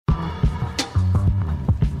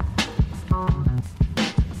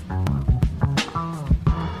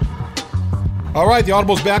All right, the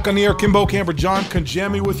Audible's back on the air. Kimbo Camper, John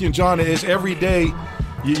Congemi with you. And John, is every day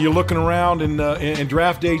you're looking around, and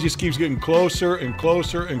draft day just keeps getting closer and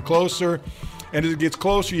closer and closer. And as it gets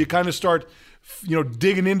closer, you kind of start,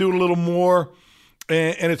 digging into it a little more.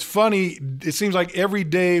 And it's funny. It seems like every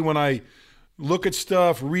day when I look at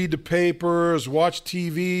stuff, read the papers, watch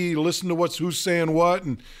TV, listen to who's saying what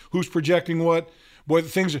and who's projecting what. Boy,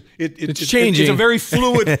 it's changing. It's a very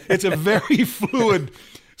fluid. It's a very fluid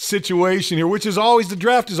situation here, which is always, the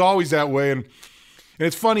draft is always that way. And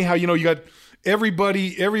it's funny how, you got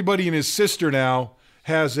everybody and his sister now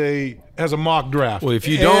has a mock draft. Well, if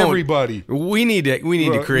you don't, everybody, we need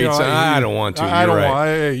to create some. I don't want to. I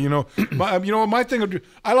don't want. My thing.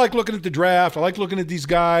 I like looking at the draft. I like looking at these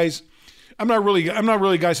guys. I'm not really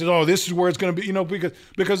a guy who says, oh, this is where it's going to be.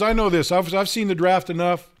 Because I know this. I've seen the draft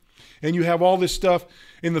enough, and you have all this stuff.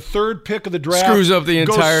 In the third pick of the draft, screws up the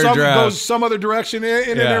entire draft. Goes some other direction,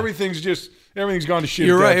 and then everything's gone to shit.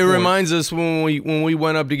 You're right. It reminds us when we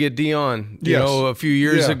went up to get Dion, a few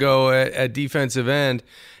years ago at defensive end,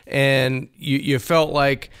 and you felt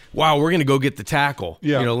like, wow, we're going to go get the tackle,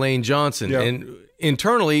 Lane Johnson, and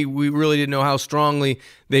internally we really didn't know how strongly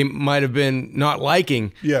they might have been not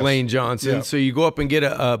liking Lane Johnson. So you go up and get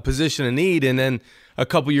a position of need, and then a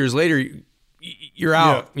couple years later, you're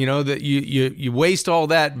out. That you waste all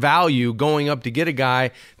that value going up to get a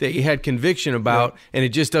guy that you had conviction about, and it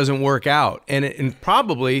just doesn't work out. And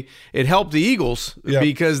probably it helped the Eagles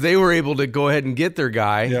because they were able to go ahead and get their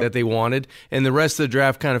guy that they wanted, and the rest of the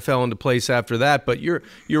draft kind of fell into place after that. But you're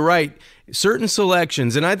right. Certain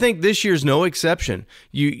selections, and I think this year's no exception.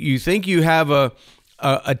 You think you have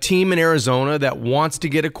a team in Arizona that wants to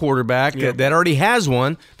get a quarterback that already has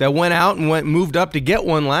one, that went out and moved up to get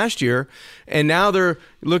one last year, and now they're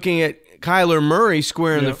looking at Kyler Murray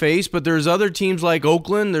square in the face. But there's other teams like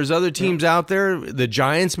Oakland, there's other teams out there, the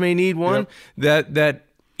Giants may need one, that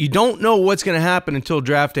you don't know what's going to happen until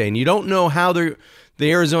draft day, and you don't know how the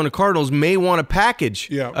Arizona Cardinals may want to package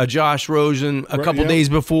a Josh Rosen a couple days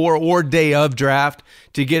before or day of draft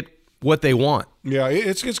to get what they want. Yeah,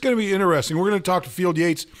 it's going to be interesting. We're going to talk to Field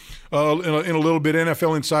Yates in a little bit,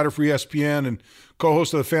 NFL insider for ESPN and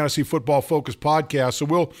co-host of the Fantasy Football Focus podcast.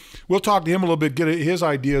 So we'll talk to him a little bit, get his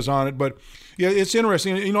ideas on it. But yeah, it's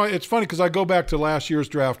interesting. It's funny because I go back to last year's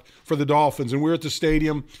draft for the Dolphins, and we were at the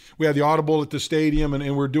stadium. We had the Audible at the stadium,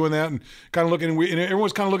 and we're doing that and kind of looking. And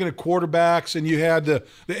everyone's kind of looking at quarterbacks, and you had the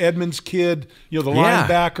Edmonds kid, the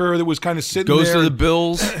linebacker that was kind of sitting goes there. to the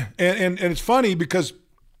Bills, and it's funny because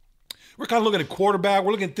we're kind of looking at quarterback.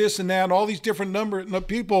 We're looking at this and that and all these different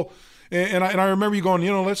people. And I remember you going,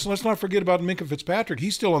 let's not forget about Minkah Fitzpatrick.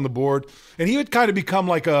 He's still on the board. And he would kind of become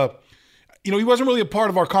like he wasn't really a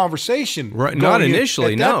part of our conversation. Right. Not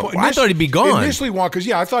initially, no. I thought he'd be gone. Initially, because,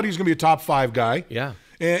 I thought he was going to be a top 5 guy. Yeah.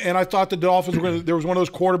 And I thought the Dolphins were going to – there was one of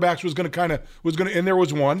those quarterbacks and there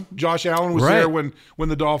was one. Josh Allen was there when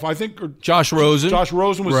the Dolphins – I think – or Josh Rosen. Josh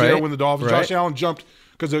Rosen was there when the Dolphins – Josh Allen jumped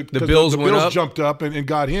because the Bills jumped up and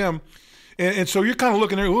got him. And so you're kind of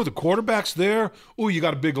looking there, the quarterback's there. You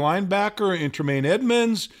got a big linebacker in Tremaine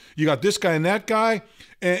Edmonds. You got this guy and that guy.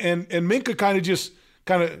 And Minkah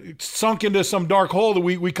kind of sunk into some dark hole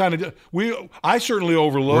that I certainly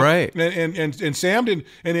overlooked. Right. And Sam didn't.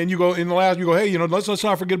 And then you go in the last, hey, let's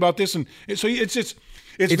not forget about this. And so it's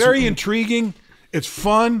very intriguing. It's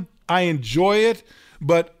fun. I enjoy it.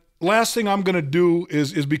 But last thing I'm going to do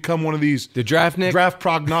is become one of these draft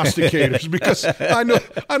prognosticators because I know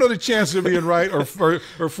the chances of being right are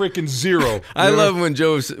freaking zero. I love when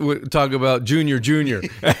Joe would talk about Junior. Mel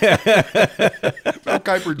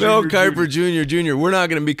Kiper Jr. We're not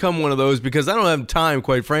going to become one of those because I don't have time,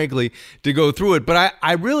 quite frankly, to go through it. But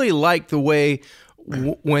I really like the way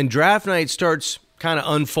when draft night starts kind of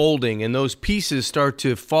unfolding and those pieces start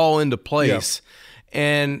to fall into place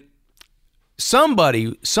and some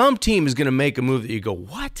team is going to make a move that you go,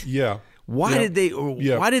 what? Yeah. Why did they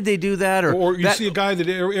do that? Or you see a guy that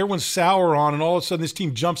everyone's sour on, and all of a sudden this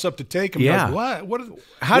team jumps up to take him. Yeah. Like, what?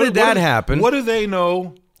 How did that happen? What do they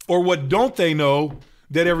know, or what don't they know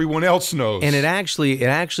that everyone else knows? And it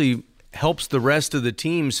actually helps the rest of the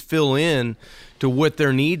teams fill in to what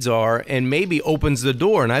their needs are and maybe opens the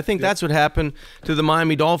door. And I think that's what happened to the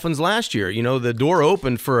Miami Dolphins last year. The door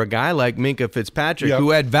opened for a guy like Minkah Fitzpatrick who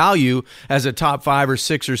had value as a top 5 or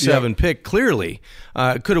 6 or 7 pick, clearly.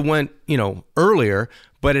 Could have went, earlier,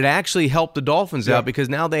 but it actually helped the Dolphins out because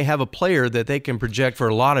now they have a player that they can project for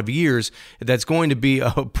a lot of years that's going to be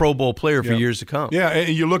a Pro Bowl player for years to come. Yeah, and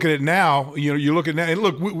you look at it now, and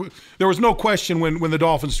look, there was no question when the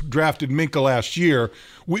Dolphins drafted Minkah last year.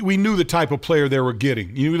 we knew the type of player they were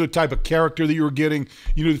getting. You knew the type of character that you were getting.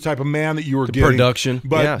 You knew the type of man that you were getting. Production,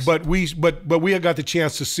 but we had got the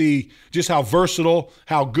chance to see just how versatile,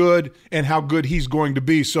 how good he's going to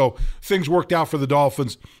be. So things worked out for the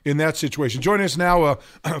Dolphins in that situation. Joining us now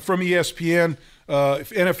from ESPN,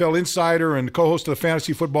 NFL insider and co-host of the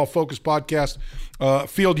Fantasy Football Focus podcast,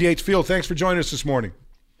 Field Yates. Field, thanks for joining us this morning.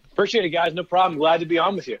 Appreciate it, guys. No problem. Glad to be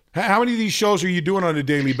on with you. How many of these shows are you doing on a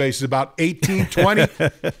daily basis? About 18, 20?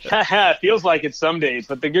 It feels like it some days.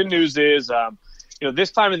 But the good news is,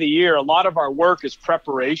 this time of the year, a lot of our work is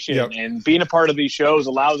preparation. Yep. And being a part of these shows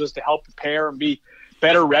allows us to help prepare and be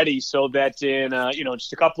better ready so that in,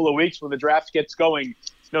 just a couple of weeks when the draft gets going,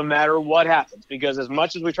 no matter what happens, because as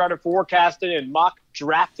much as we try to forecast it and mock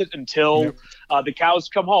draft it until the cows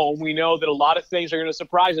come home, we know that a lot of things are going to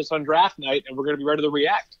surprise us on draft night, and we're going to be ready to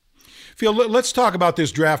react. Phil, let's talk about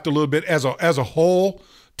this draft a little bit as a whole,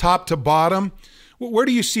 top to bottom. Where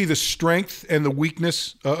do you see the strength and the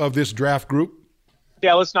weakness of this draft group?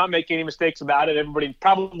 Yeah, let's not make any mistakes about it. Everybody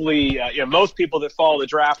probably, most people that follow the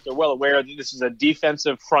draft are well aware that this is a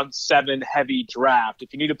defensive front seven heavy draft.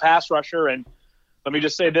 If you need a pass rusher, and let me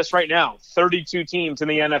just say this right now, 32 teams in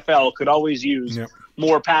the NFL could always use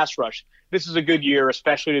more pass rush. This is a good year,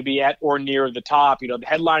 especially to be at or near the top. The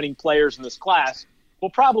headlining players in this class will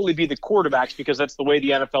probably be the quarterbacks because that's the way the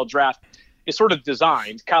NFL draft is sort of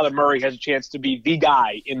designed. Kyler Murray has a chance to be the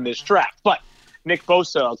guy in this draft. But Nick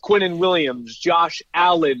Bosa, Quinnen Williams, Josh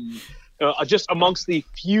Allen, just amongst the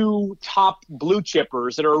few top blue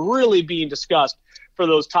chippers that are really being discussed for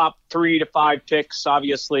those top 3 to 5 picks,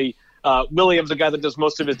 obviously. Williams, a guy that does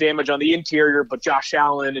most of his damage on the interior, but Josh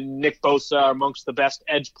Allen and Nick Bosa are amongst the best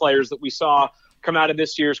edge players that we saw come out of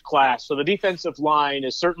this year's class. So the defensive line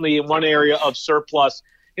is certainly in one area of surplus.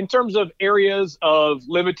 In terms of areas of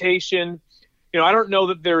limitation, I don't know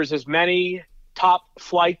that there's as many top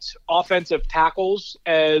flight offensive tackles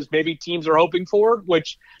as maybe teams are hoping for,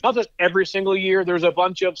 which not that every single year there's a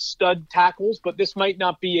bunch of stud tackles, but this might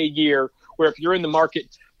not be a year where if you're in the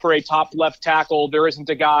market for a top left tackle, there isn't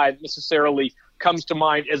a guy that necessarily comes to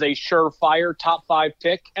mind as a surefire top 5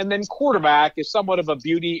 pick. And then quarterback is somewhat of a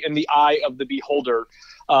beauty in the eye of the beholder.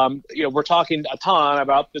 We're talking a ton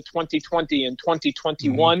about the 2020 and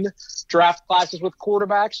 2021 draft classes with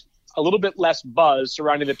quarterbacks. A little bit less buzz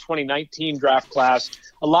surrounding the 2019 draft class.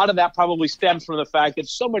 A lot of that probably stems from the fact that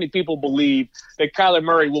so many people believe that Kyler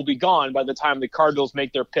Murray will be gone by the time the Cardinals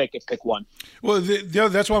make their pick at pick 1. Well,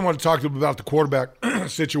 that's why I want to talk about the quarterback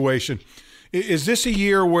situation. Is this a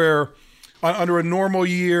year where, under a normal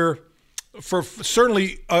year, for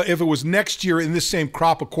certainly if it was next year in this same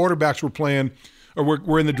crop of quarterbacks we're playing or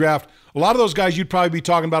we're in the draft, a lot of those guys you'd probably be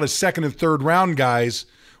talking about as second and third round guys,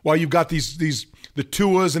 while you've got the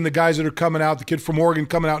Tuas and the guys that are coming out, the kid from Oregon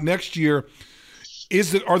coming out next year.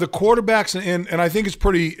 Are the quarterbacks, and I think it's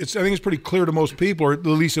pretty clear to most people, or at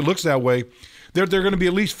least it looks that way. There are going to be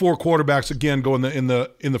at least 4 quarterbacks again going in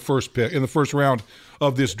the first pick, in the first round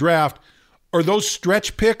of this draft. Are those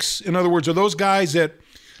stretch picks? In other words, are those guys that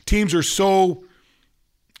teams are so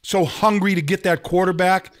hungry to get that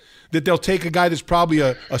quarterback that they'll take a guy that's probably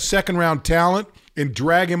a second round talent and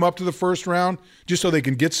drag him up to the first round just so they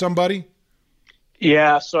can get somebody?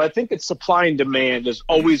 Yeah, so I think that supply and demand is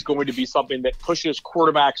always going to be something that pushes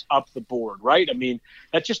quarterbacks up the board, right? I mean,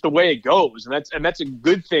 that's just the way it goes, and that's a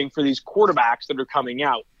good thing for these quarterbacks that are coming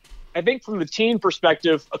out. I think from the team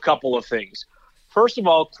perspective, a couple of things. First of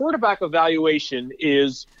all, quarterback evaluation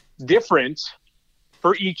is different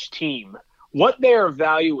for each team. What they are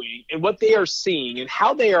valuing and what they are seeing and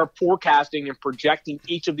how they are forecasting and projecting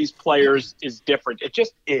each of these players is different. It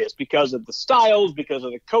just is, because of the styles, because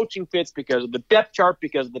of the coaching fits, because of the depth chart,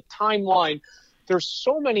 because of the timeline. There's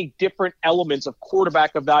so many different elements of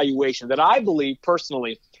quarterback evaluation that I believe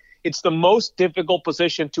personally it's the most difficult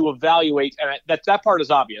position to evaluate, and that part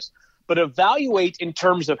is obvious, but evaluate in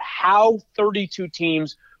terms of how 32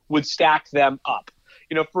 teams would stack them up.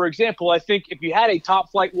 For example, I think if you had a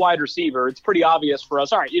top flight wide receiver, it's pretty obvious for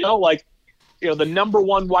us. All right, the number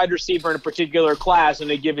one wide receiver in a particular class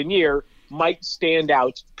in a given year might stand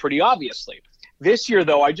out pretty obviously. This year,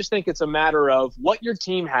 though, I just think it's a matter of what your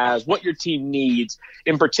team has, what your team needs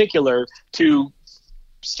in particular to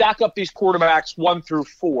stack up these quarterbacks 1 through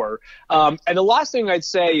 4. And the last thing I'd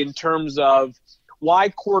say in terms of why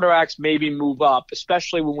quarterbacks maybe move up,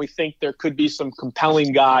 especially when we think there could be some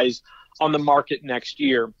compelling guys on the market next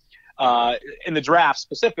year, in the draft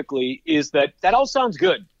specifically, is that all sounds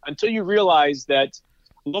good until you realize that,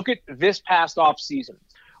 look at this past offseason.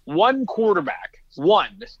 One quarterback,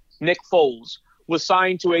 Nick Foles, was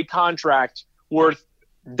signed to a contract worth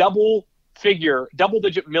double figure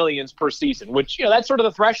double-digit millions per season, which, that's sort of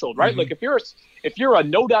the threshold, right? Like if you're a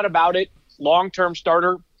no doubt about it long-term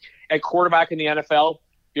starter at quarterback in the NFL,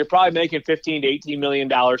 you're probably making $15 to $18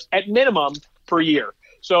 million at minimum per year.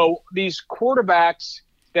 So these quarterbacks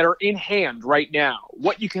that are in hand right now,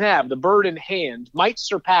 what you can have, the bird in hand, might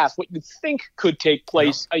surpass what you think could take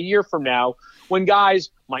place a year from now, when guys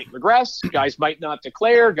might regress, guys might not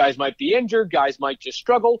declare, guys might be injured, guys might just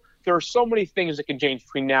struggle. There are so many things that can change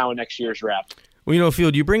between now and next year's draft. Well,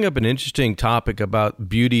 Field, you bring up an interesting topic about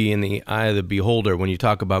beauty in the eye of the beholder when you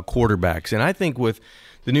talk about quarterbacks. And I think with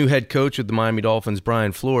the new head coach of the Miami Dolphins,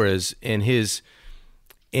 Brian Flores, and his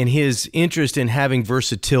interest in having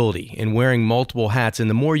versatility and wearing multiple hats, and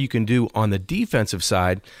the more you can do on the defensive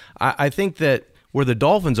side, I think that where the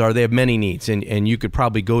Dolphins are, they have many needs, and you could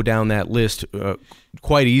probably go down that list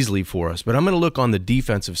quite easily for us. But I'm going to look on the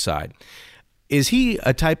defensive side. Is he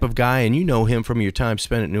a type of guy, and you know him from your time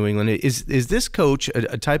spent at New England, is this coach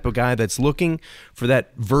a type of guy that's looking for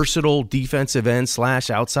that versatile defensive end /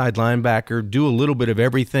 outside linebacker, do a little bit of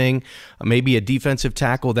everything, maybe a defensive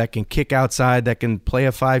tackle that can kick outside, that can play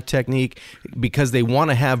a 5 technique, because they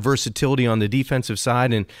want to have versatility on the defensive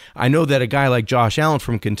side? And I know that a guy like Josh Allen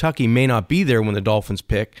from Kentucky may not be there when the Dolphins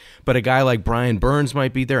pick, but a guy like Brian Burns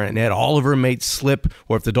might be there, and Ed Oliver may slip,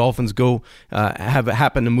 or if the Dolphins go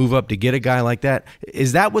happen to move up to get a guy like that.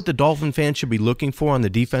 Is that what the Dolphin fans should be looking for on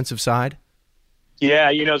the defensive side?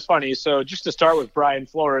 Yeah, it's funny. So just to start with Brian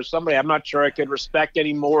Flores, somebody I'm not sure I could respect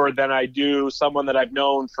any more than I do someone that I've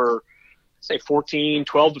known for, say, 12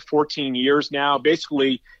 to 14 years now,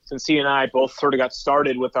 basically since he and I both sort of got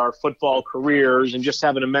started with our football careers, and just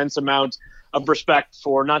have an immense amount of respect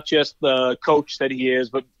for not just the coach that he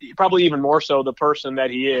is, but probably even more so the person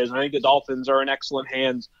that he is. And I think the Dolphins are in excellent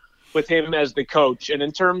hands with him as the coach. And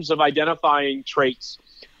in terms of identifying traits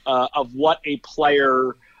of what a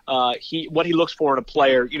player, what he looks for in a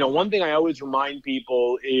player, one thing I always remind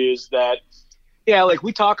people is that, like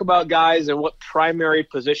we talk about guys and what primary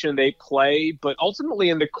position they play, but ultimately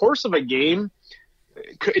in the course of a game,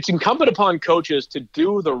 it's incumbent upon coaches to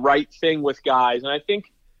do the right thing with guys. And I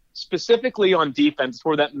think specifically on defense,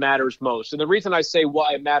 where that matters most. And the reason I say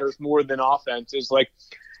why it matters more than offense is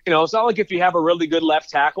it's not like if you have a really good left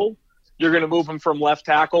tackle, you're going to move him from left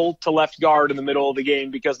tackle to left guard in the middle of the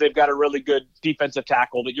game because they've got a really good defensive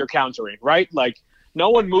tackle that you're countering, right? Like,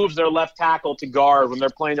 no one moves their left tackle to guard when they're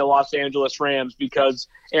playing the Los Angeles Rams because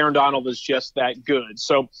Aaron Donald is just that good.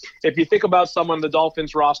 So if you think about someone on the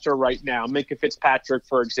Dolphins roster right now, Minkah Fitzpatrick,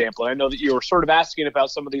 for example, I know that you were sort of asking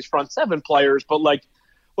about some of these front 7 players, but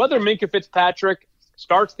whether Minkah Fitzpatrick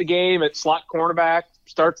starts the game at slot cornerback,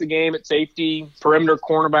 starts the game at safety, perimeter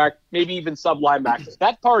cornerback, maybe even sub-linebacker,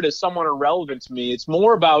 that part is somewhat irrelevant to me. It's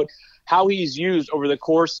more about how he's used over the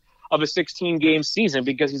course of a 16-game season,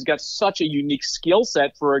 because he's got such a unique skill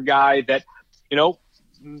set for a guy that,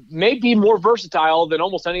 may be more versatile than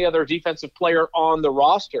almost any other defensive player on the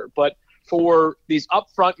roster. But for these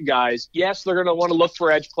upfront guys, yes, they're going to want to look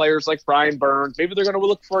for edge players like Brian Burns. Maybe they're going to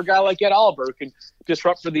look for a guy like Ed Oliver who can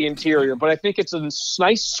disrupt for the interior. But I think it's a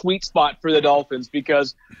nice sweet spot for the Dolphins,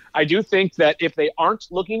 because I do think that if they aren't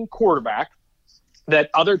looking quarterback,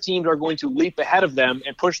 that other teams are going to leap ahead of them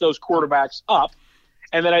and push those quarterbacks up.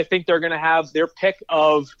 And then I think they're going to have their pick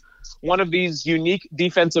of one of these unique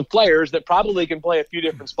defensive players that probably can play a few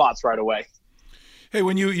different spots right away. Hey,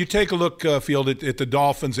 when you take a look, Field, at the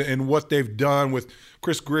Dolphins and what they've done with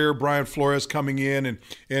Chris Greer, Brian Flores coming in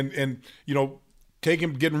and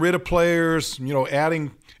getting rid of players,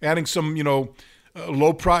 adding some,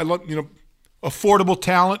 low price, affordable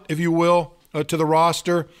talent, if you will, to the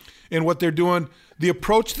roster, and what they're doing, the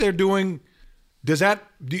approach they're doing, do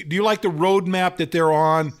you like the roadmap that they're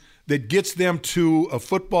on that gets them to a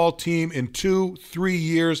football team in 2-3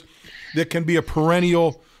 years that can be a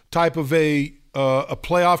perennial type of a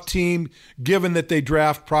playoff team, given that they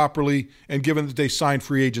draft properly and given that they sign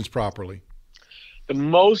free agents properly? The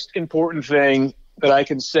most important thing that I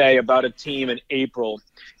can say about a team in April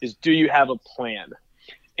is, do you have a plan?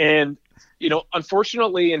 And,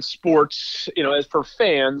 unfortunately in sports, as for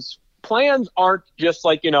fans, plans aren't just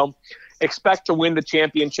expect to win the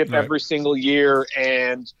championship every single year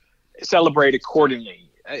and celebrate accordingly.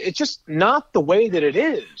 It's just not the way that it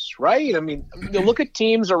is, right? I mean, you look at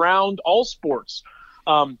teams around all sports.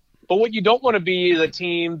 But what you don't want to be is a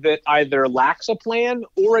team that either lacks a plan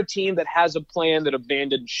or a team that has a plan that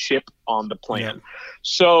abandoned ship on the plan. Yeah.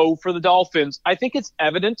 So for the Dolphins, I think it's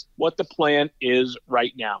evident what the plan is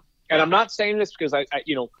right now. And I'm not saying this because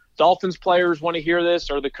Dolphins players want to hear this,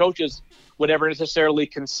 or the coaches would ever necessarily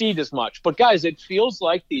concede as much. But guys, it feels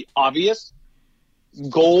like the obvious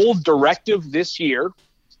goal directive this year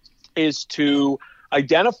is to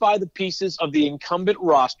identify the pieces of the incumbent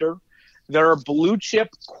roster that are blue chip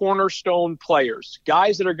cornerstone players,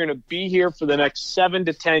 guys that are going to be here for the next 7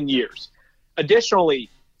 to 10 years. Additionally,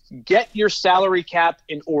 get your salary cap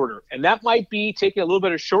in order. And that might be taking a little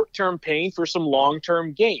bit of short-term pain for some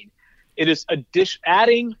long-term gain. It is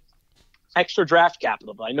adding extra draft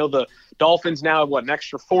capital. I know the Dolphins now have an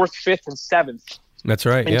extra 4th, 5th, and 7th. That's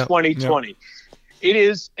right. In 2020. Yeah. It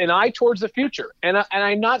is an eye towards the future. And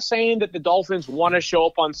I'm not saying that the Dolphins want to show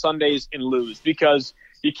up on Sundays and lose, because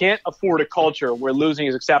you can't afford a culture where losing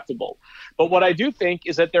is acceptable. But what I do think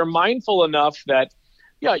is that they're mindful enough that,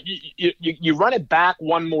 you run it back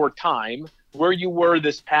one more time where you were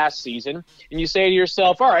this past season, and you say to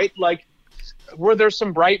yourself, all right, like, were there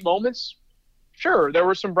some bright moments? Sure, there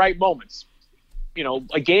were some bright moments.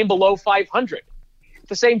 A game below 500. At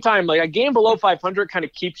the same time, like, a game below 500 kind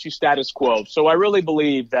of keeps you status quo. So I really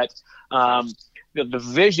believe that the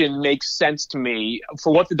vision makes sense to me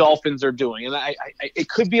for what the Dolphins are doing. And it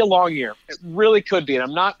could be a long year. It really could be. And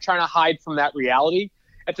I'm not trying to hide from that reality.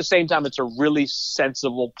 At the same time, it's a really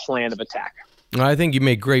sensible plan of attack. I think you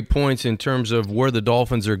make great points in terms of where the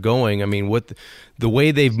Dolphins are going. I mean, what the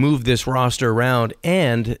way they've moved this roster around,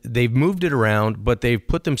 and they've moved it around, but they've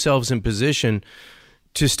put themselves in position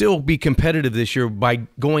to still be competitive this year by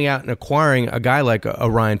going out and acquiring a guy like a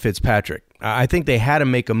Ryan Fitzpatrick. I think they had to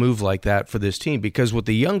make a move like that for this team, because with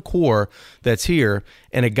the young core that's here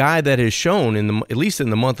and a guy that has shown, at least in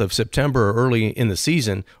the month of September or early in the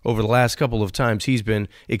season, over the last couple of times he's been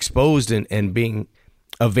exposed and being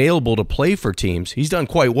available to play for teams, he's done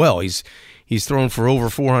quite well. He's thrown for over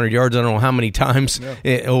 400 yards. I don't know how many times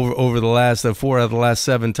over the last 4 out of the last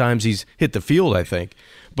 7 times he's hit the field, I think.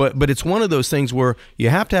 But it's one of those things where you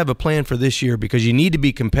have to have a plan for this year, because you need to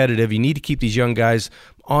be competitive. You need to keep these young guys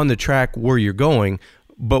on the track where you're going.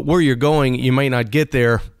 But where you're going, you might not get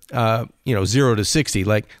there, 0 to 60,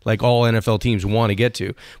 like all NFL teams want to get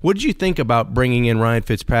to. What did you think about bringing in Ryan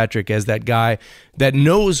Fitzpatrick as that guy that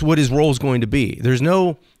knows what his role is going to be? There's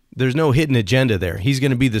no hidden agenda there. He's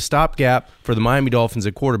going to be the stopgap for the Miami Dolphins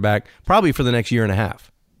at quarterback, probably for the next year and a half.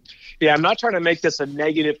 Yeah, I'm not trying to make this a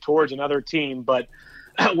negative towards another team, but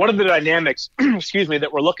one of the dynamics, that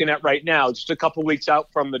we're looking at right now, just a couple weeks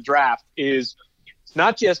out from the draft, is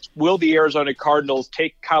not just will the Arizona Cardinals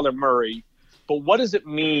take Kyler Murray, but what does it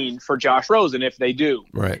mean for Josh Rosen if they do?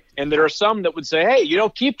 Right. And there are some that would say, hey,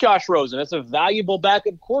 keep Josh Rosen. That's a valuable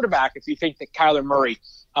backup quarterback if you think that Kyler Murray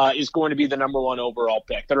is going to be the number 1 overall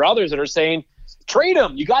pick. There are others that are saying, trade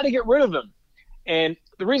him. You got to get rid of him. And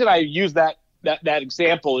the reason I use that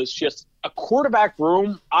example is just a quarterback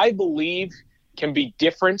room, I believe, can be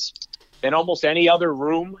different than almost any other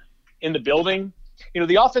room in the building.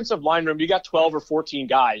 The offensive line room, you got 12 or 14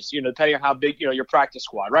 guys, depending on how big, your practice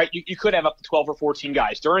squad, right? You could have up to 12 or 14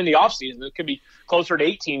 guys. During the offseason, it could be closer to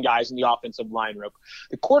 18 guys in the offensive line room.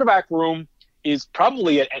 The quarterback room is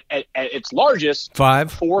probably at its largest 4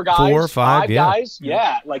 guys, 4 or 5 guys.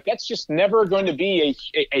 Yeah, like that's just never going to be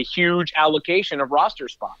a huge allocation of roster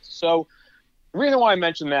spots. So the reason why I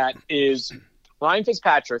mentioned that is Ryan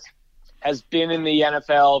Fitzpatrick has been in the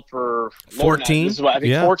NFL for 14. This is what, I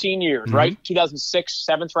think 14 years, right? 2006,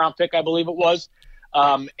 7th round pick, I believe it was.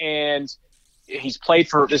 And he's played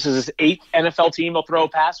for, this is his 8th NFL team he'll throw a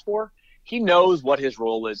pass for. He knows what his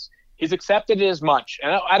role is. He's accepted it as much.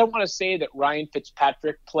 And I don't want to say that Ryan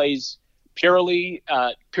Fitzpatrick plays purely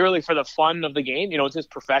for the fun of the game. It's his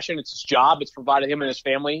profession. It's his job. It's provided him and his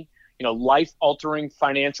family, life-altering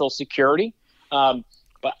financial security.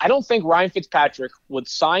 But I don't think Ryan Fitzpatrick would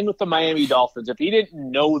sign with the Miami Dolphins if he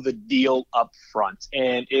didn't know the deal up front.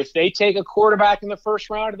 And if they take a quarterback in the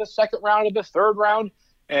 1st round or the 2nd round or the 3rd round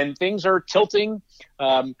and things are tilting,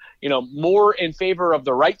 more in favor of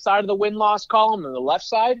the right side of the win-loss column than the left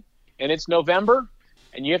side, and it's November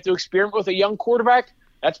and you have to experiment with a young quarterback,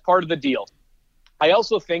 that's part of the deal. I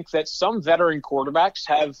also think that some veteran quarterbacks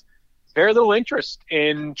have very little interest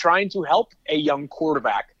in trying to help a young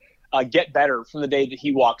quarterback get better from the day that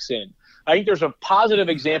he walks in. I think there's a positive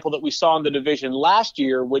example that we saw in the division last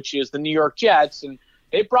year, which is the New York Jets, and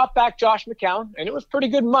they brought back Josh McCown, and it was pretty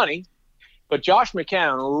good money, but Josh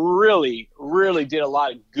McCown really, really did a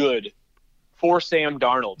lot of good for Sam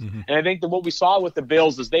Darnold. Mm-hmm. And I think that what we saw with the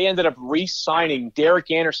Bills is they ended up re-signing Derek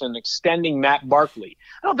Anderson, extending Matt Barkley.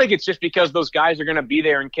 I don't think it's just because those guys are going to be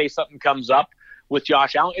there in case something comes up with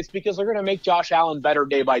Josh Allen. It's because they're going to make Josh Allen better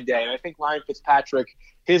day by day. And I think Ryan Fitzpatrick,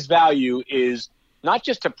 his value is not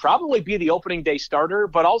just to probably be the opening day starter,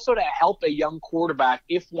 but also to help a young quarterback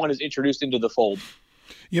if one is introduced into the fold.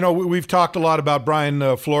 We've talked a lot about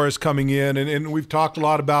Brian Flores coming in, and we've talked a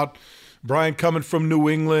lot about Brian coming from New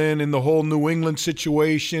England and the whole New England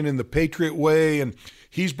situation and the Patriot way, and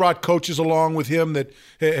he's brought coaches along with him that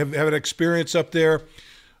have an experience up there.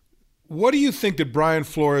 What do you think that Brian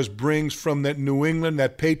Flores brings from that New England,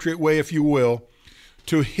 that Patriot way, if you will,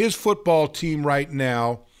 to his football team right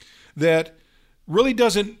now that really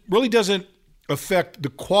doesn't affect the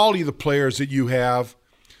quality of the players that you have,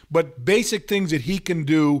 but basic things that he can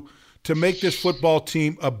do to make this football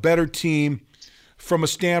team a better team from a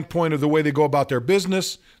standpoint of the way they go about their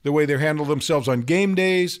business, the way they handle themselves on game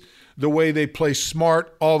days, the way they play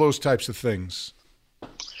smart, all those types of things?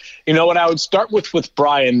 You know, what I would start with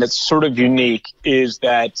Brian that's sort of unique is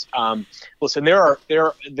that, listen,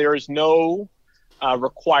 there is no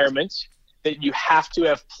requirement that you have to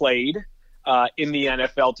have played in the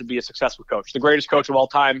NFL to be a successful coach. The greatest coach of all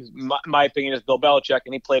time, my opinion, is Bill Belichick,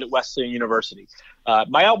 and he played at Wesleyan University.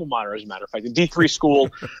 My alma mater, as a matter of fact, a D3 school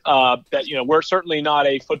that, we're certainly not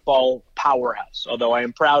a football powerhouse, although I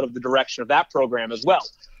am proud of the direction of that program as well.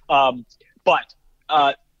 But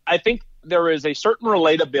I think there is a certain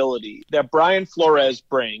relatability that Brian Flores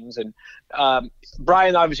brings. And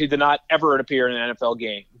Brian obviously did not ever appear in an NFL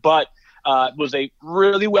game, but was a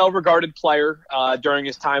really well-regarded player during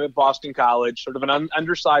his time at Boston College, sort of an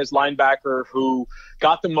undersized linebacker who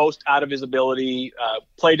got the most out of his ability,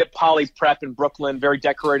 played at Poly Prep in Brooklyn, very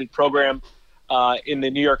decorated program in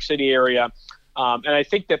the New York City area. And I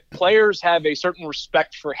think that players have a certain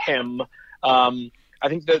respect for him. I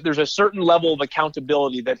think that there's a certain level of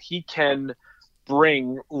accountability that he can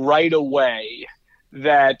bring right away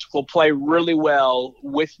that will play really well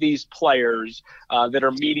with these players that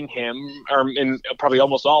are meeting him, and probably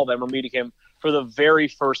almost all of them are meeting him for the very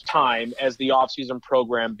first time as the offseason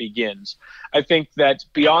program begins. I think that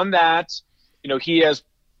beyond that, he has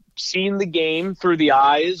seen the game through the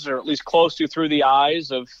eyes, or at least close to through the eyes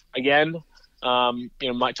of, again,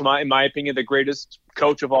 in my opinion, the greatest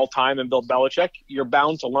coach of all time in Bill Belichick. You're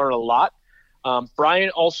bound to learn a lot.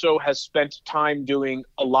 Brian also has spent time doing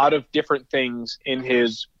a lot of different things in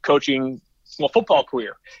his coaching, football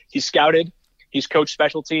career. He's scouted, he's coached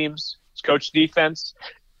special teams, he's coached defense,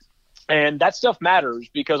 and that stuff matters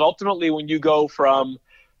because ultimately when you go from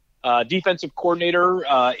defensive coordinator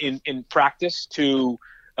in practice to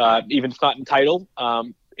even if not in title,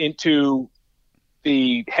 into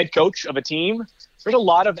the head coach of a team, there's a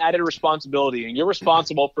lot of added responsibility, and you're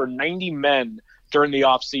responsible for 90 men during the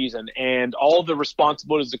off season and all the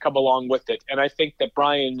responsibilities that come along with it. And I think that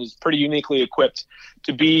Brian is pretty uniquely equipped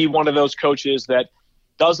to be one of those coaches that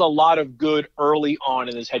does a lot of good early on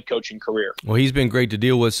in his head coaching career. Well, he's been great to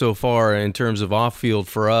deal with so far in terms of off field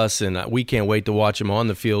for us, and we can't wait to watch him on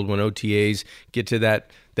the field when OTAs get to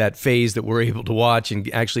that phase that we're able to watch and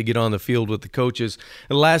actually get on the field with the coaches.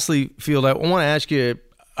 And lastly, Field, I want to ask you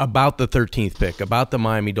about the 13th pick, about the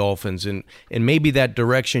Miami Dolphins, and maybe that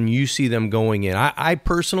direction you see them going in. I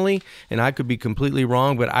personally, and I could be completely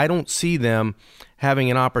wrong, but I don't see them having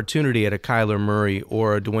an opportunity at a Kyler Murray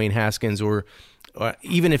or a Dwayne Haskins, or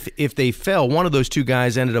even if they fell, one of those two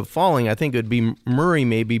guys ended up falling. I think it would be Murray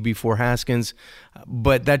maybe before Haskins,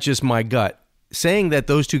 but that's just my gut. Saying that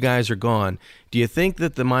those two guys are gone, do you think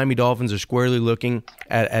that the Miami Dolphins are squarely looking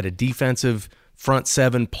at a defensive front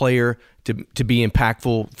seven player to be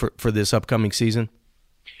impactful for this upcoming season?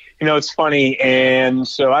 It's funny, and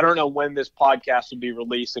so I don't know when this podcast will be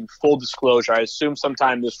released. In full disclosure, I assume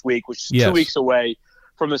sometime this week, which is 2 weeks away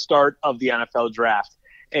from the start of the NFL draft.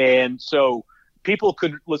 And so people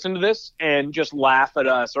could listen to this and just laugh at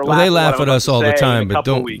us. Or they laugh at us all the time, but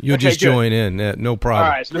you'll just join in. No problem.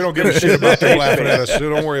 All right, so we don't give a shit about them laughing at us, so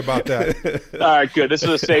don't worry about that. All right, good. This is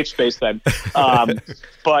a safe space then.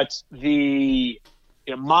 But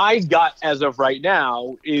my gut as of right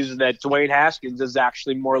now is that Dwayne Haskins is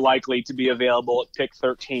actually more likely to be available at pick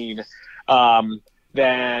 13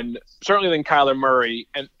 than Kyler Murray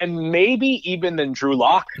and maybe even than Drew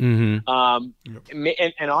Lock. And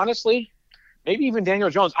honestly, maybe even Daniel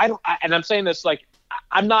Jones. And I'm saying this like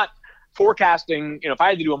I'm not forecasting. If I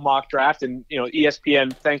had to do a mock draft, and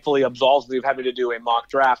ESPN thankfully absolves me of having to do a mock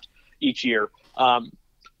draft each year.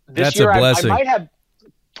 This year, a blessing. I might have.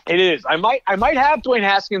 It is. I might have Dwayne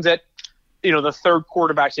Haskins at, the third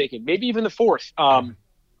quarterback taken, maybe even the fourth.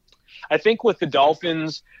 I think with the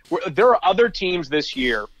Dolphins, there are other teams this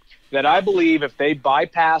year that I believe if they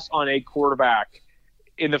bypass on a quarterback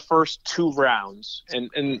in the first two rounds,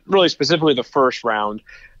 and really specifically the first round,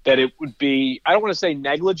 that it would be, I don't want to say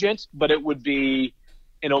negligent, but it would be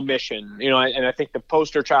an omission. And I think the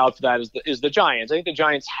poster child for that is the Giants. I think the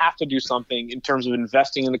Giants have to do something in terms of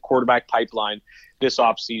investing in the quarterback pipeline this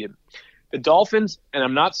offseason. The Dolphins, and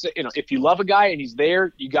I'm not saying, if you love a guy and he's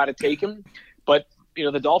there, you got to take him. But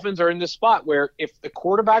the Dolphins are in this spot where if the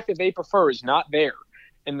quarterback that they prefer is not there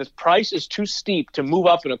and the price is too steep to move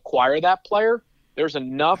up and acquire that player, there's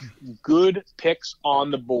enough good picks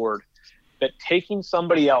on the board that taking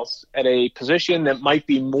somebody else at a position that might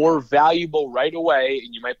be more valuable right away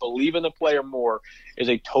and you might believe in the player more is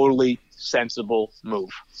a totally sensible move.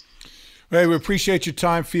 Hey, we appreciate your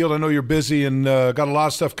time, Field. I know you're busy and got a lot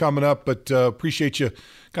of stuff coming up, but appreciate you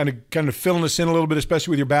kind of filling us in a little bit,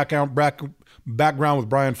 especially with your background with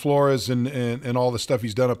Brian Flores and all the stuff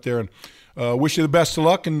he's done up there. And wish you the best of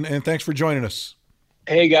luck, and thanks for joining us.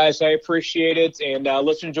 Hey, guys, I appreciate it, and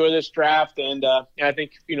let's enjoy this draft. And I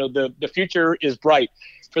think, the future is bright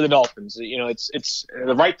for the Dolphins. It's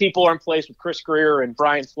the right people are in place with Chris Greer and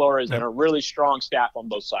Brian Flores and a really strong staff on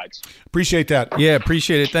both sides. Appreciate that. Yeah,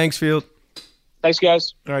 appreciate it. Thanks, Field. Thanks,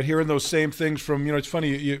 guys. All right, hearing those same things from, it's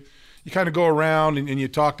funny, you kind of go around and you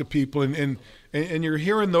talk to people and you're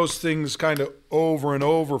hearing those things kind of over and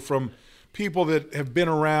over from people that have been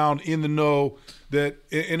around in the know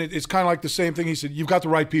it's kind of like the same thing he said, you've got the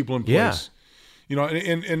right people in place.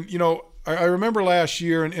 Yeah. I remember last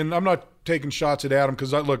year, and I'm not taking shots at Adam because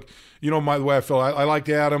the way I felt. I liked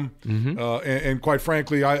Adam, and quite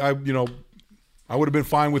frankly, I would have been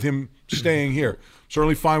fine with him staying here.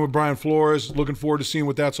 Certainly fine with Brian Flores. Looking forward to seeing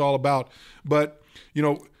what that's all about. But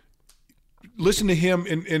listen to him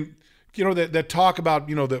and that talk about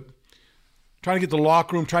the trying to get the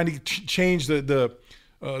locker room, trying to change the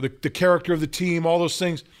character of the team, all those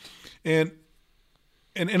things, and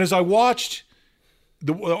as I watched,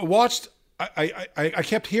 I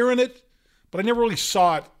kept hearing it, but I never really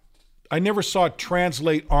saw it. I never saw it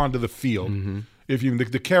translate onto the field. Mm-hmm. If you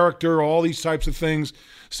the character, all these types of things,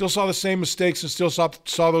 still saw the same mistakes and still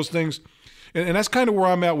saw those things, and that's kind of where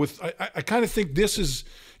I'm at with. I kind of think this is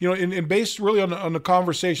and based really on the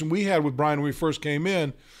conversation we had with Brian when we first came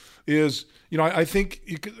in, is I think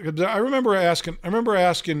I remember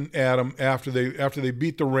asking Adam after they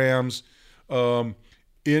beat the Rams in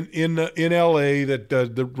L.A. that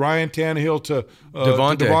the Ryan Tannehill to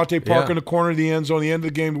Devontae Parker in the corner of the end zone, the end of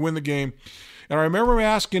the game to win the game. And I remember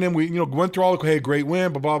asking him, we went through all the, hey, great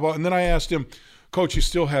win, blah, blah, blah. And then I asked him, Coach, you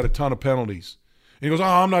still had a ton of penalties. And he goes,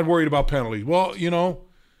 I'm not worried about penalties. Well,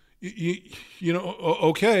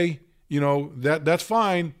 okay, that's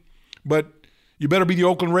fine. But you better be the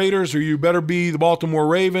Oakland Raiders or you better be the Baltimore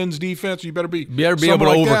Ravens defense. You better be able to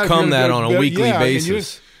overcome that on a weekly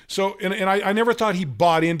basis. And I never thought he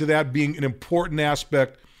bought into that being an important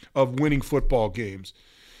aspect of winning football games.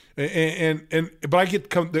 But I get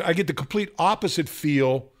the complete opposite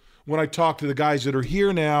feel when I talk to the guys that are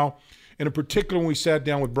here now, and in particular when we sat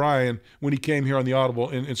down with Brian when he came here on the Audible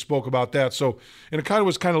and spoke about that. So, and it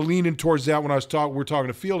was leaning towards that when we're talking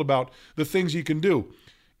to Field about the things you can do.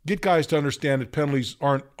 Get guys to understand that penalties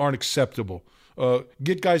aren't acceptable.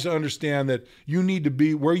 Get guys to understand that you need to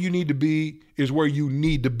be where you need to be is where you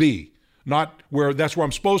need to be, not where that's where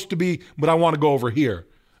I'm supposed to be, but I want to go over here.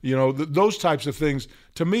 Those types of things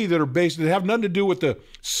to me that have nothing to do with the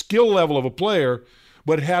skill level of a player,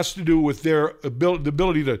 but it has to do with their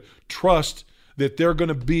ability to trust that they're going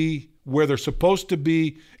to be where they're supposed to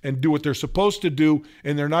be and do what they're supposed to do,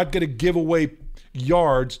 and they're not going to give away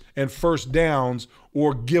yards and first downs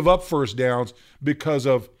or give up first downs because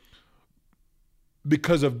of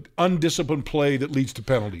undisciplined play that leads to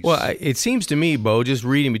penalties. Well, it seems to me, Bo, just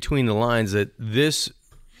reading between the lines, that this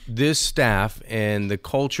staff and the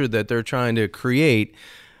culture that they're trying to create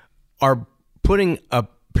are putting a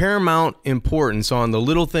paramount importance on the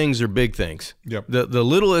little things or big things. Yep. The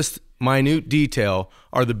littlest minute detail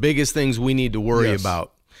are the biggest things we need to worry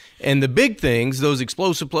about. And the big things, those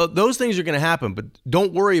explosive, those things are going to happen, but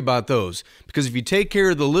don't worry about those, because if you take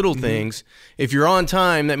care of the little things, if you're on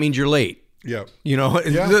time, that means you're late. Yeah.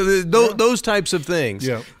 Those types of things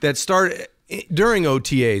that start during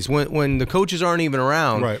OTAs when the coaches aren't even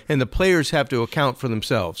around, and the players have to account for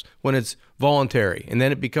themselves, when it's voluntary and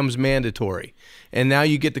then it becomes mandatory. And now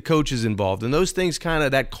you get the coaches involved, and those things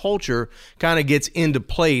that culture gets into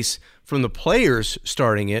place from the players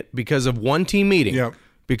starting it because of one team meeting. Yep.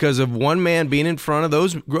 Because of one man being in front of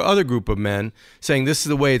those other group of men saying this is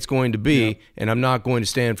the way it's going to be, and I'm not going to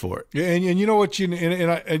stand for it. Yeah, and you know what you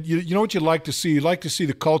know what you'd like to see. You'd like to see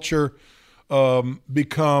the culture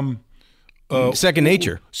become second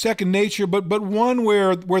nature. Second nature, but one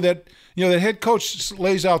where that that head coach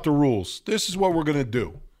lays out the rules. This is what we're going to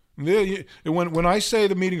do. When I say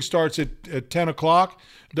the meeting starts at 10 o'clock,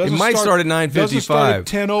 it might start at 9:55. Doesn't start at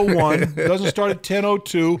 10:01. Doesn't start at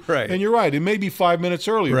 10:02. Right. And you're right. It may be 5 minutes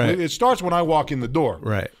earlier. Right. It starts when I walk in the door.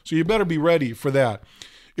 Right. So you better be ready for that.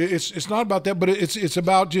 It's not about that, but it's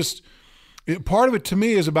about just part of it to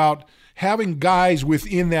me is about having guys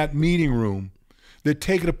within that meeting room that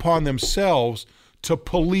take it upon themselves to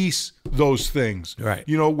police those things. Right.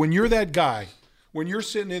 You know, when you're that guy, when you're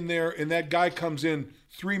sitting in there and that guy comes in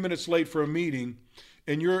 3 minutes late for a meeting,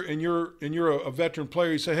 and you're a veteran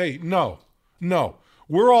player, you say, hey, no,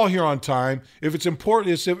 we're all here on time. If it's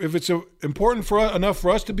important, if it's important enough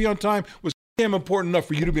for us to be on time, was damn important enough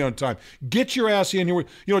for you to be on time. Get your ass in here. You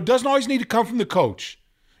know, it doesn't always need to come from the coach.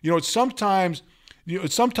 You know, sometimes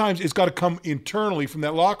it's got to come internally from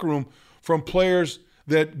that locker room, from players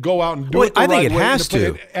that go out and do it the right way. I think it has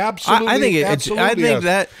to. Absolutely. I think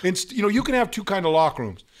that. And, you know, you can have two kind of locker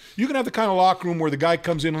rooms. You can have the kind of locker room where the guy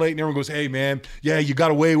comes in late and everyone goes, hey, man, yeah, you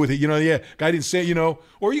got away with it. You know, yeah, guy didn't say, you know.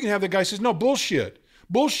 Or you can have the guy says, no, bullshit.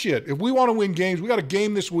 If we want to win games, we got a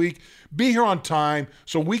game this week. Be here on time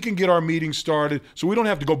so we can get our meeting started, so we don't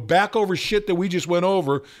have to go back over shit that we just went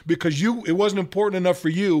over because it wasn't important enough for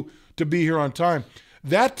you to be here on time.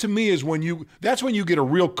 That, to me, is that's when you get a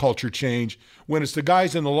real culture change, when it's the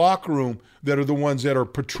guys in the locker room that are the ones that are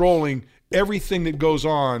patrolling everything that goes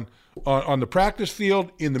on the practice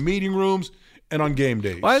field, in the meeting rooms, and on game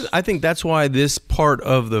days. Well, I think that's why this part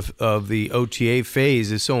of the OTA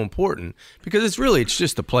phase is so important, because it's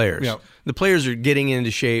just the players. Yeah. The players are getting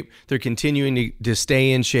into shape. They're continuing to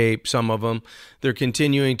stay in shape, some of them. They're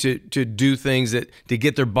continuing to do things to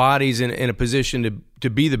get their bodies in a position to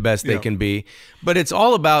be the best they can be. But it's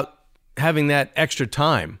all about having that extra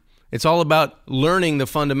time. It's all about learning the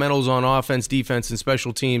fundamentals on offense, defense, and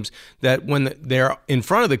special teams, that when they're in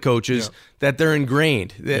front of the coaches, that they're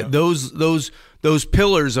ingrained. Those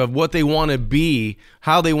pillars of what they want to be,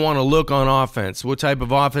 how they want to look on offense, what type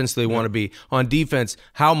of offense they want to be. On defense,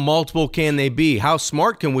 how multiple can they be? How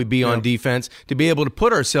smart can we be on defense to be able to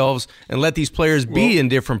put ourselves and let these players be in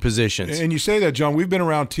different positions? And you say that, John. We've been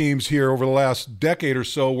around teams here over the last decade or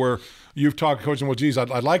so where you've talked to coaches and, well, geez, I'd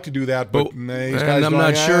like to do that, but these guys I'm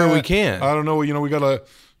not sure we can. I don't know. You know, we got a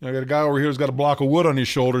guy over here who's got a block of wood on his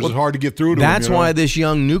shoulders. It's hard to get through to him. That's why this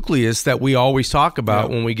young nucleus that we always talk about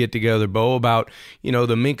when we get together, Bo, about, you know,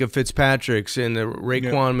 the Minka Fitzpatrick's and the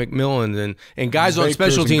Raekwon McMillans and guys on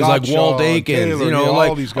special teams like Walt Aikens, Taylor, you know, like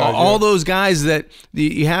all these guys, all those guys that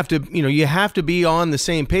you have to be on the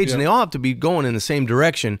same page, and they all have to be going in the same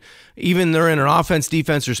direction. Even they're in an offense,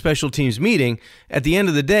 defense, or special teams meeting, at the end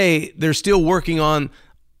of the day, they're still working on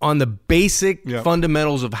the basic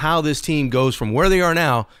fundamentals of how this team goes from where they are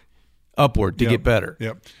now upward to get better.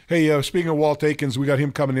 Yep. Hey, speaking of Walt Aikens, we got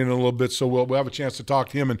him coming in a little bit, so we'll have a chance to talk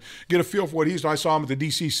to him and get a feel for what he's doing. I saw him at the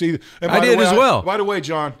DCC. And I did as well. By the way,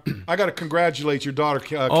 John, I got to congratulate your daughter,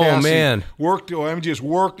 Cassie. Oh, man. Just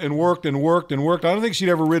worked and worked and worked and worked. I don't think she'd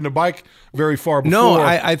ever ridden a bike very far before. No,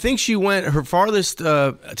 I think she went, her farthest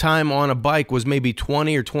time on a bike was maybe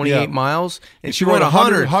 20 or 28 miles, and she went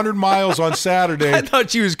 100 miles on Saturday. I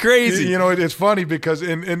thought she was crazy. You know, it's funny because,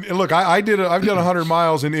 and look, I've done 100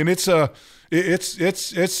 miles, and it's a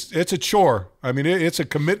chore. I mean, it's a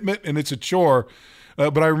commitment and it's a chore.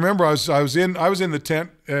 But I remember I was in the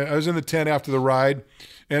tent. I was in the tent after the ride,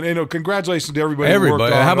 and you know, congratulations to everybody.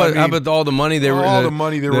 Everybody. How about all the money they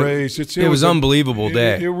raised? It was an unbelievable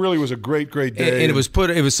day. It really was a great day. And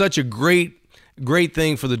it was such a great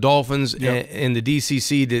thing for the Dolphins and the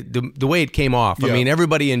DCC, the way it came off. I mean,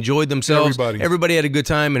 everybody enjoyed themselves. Everybody had a good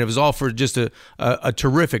time, and it was all for just a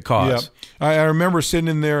terrific cause. Yeah. I remember sitting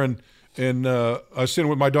in there and I was sitting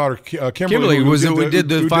with my daughter, Kimberly. We did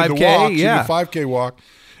the 5K? She did the 5K walk.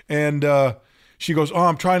 And she goes, "Oh,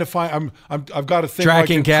 I'm trying to find. I've got a thing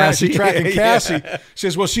tracking Cassie. Tracking Cassie." She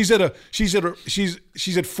says, "Well, she's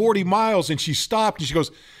at 40 miles, and she stopped." And she goes,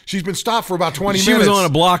 "She's been stopped for about 20 minutes." She was on a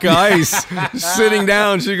block of ice, sitting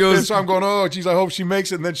down. She goes, and so I'm going, "Oh, geez, I hope she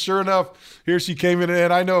makes it." And then, sure enough, here she came in,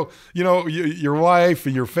 and I know, your wife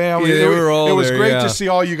and your family. Yeah, it was great to see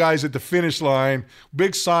all you guys at the finish line.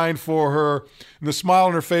 Big sign for her, and the smile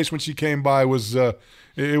on her face when she came by was.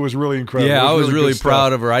 It was really incredible. Yeah, I was really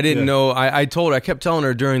proud of her. I didn't know. I told her, I kept telling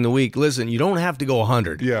her during the week, listen, you don't have to go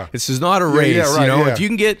 100. Yeah. This is not a race. Yeah, right, you know, yeah. if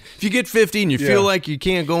you get 50 and you feel like you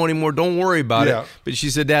can't go anymore, don't worry about it. But she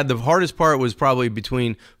said, Dad, the hardest part was probably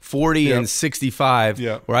between 40 and 65,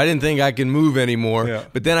 where I didn't think I could move anymore. Yeah.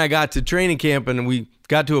 But then I got to training camp and we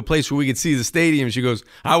got to a place where we could see the stadium. She goes,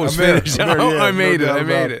 I was finished. I made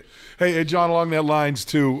it. Hey, John, along that lines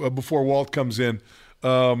too, before Walt comes in,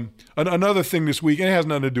 another thing this week, and it has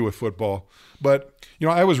nothing to do with football, but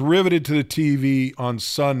I was riveted to the TV on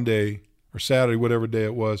Sunday or Saturday, whatever day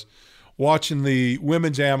it was, watching the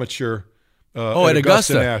women's amateur at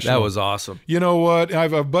Augusta National. That was awesome. You know what? I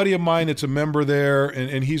have a buddy of mine that's a member there,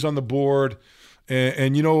 and he's on the board.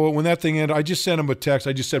 And you know what? When that thing ended, I just sent him a text.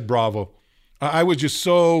 I just said bravo. I was just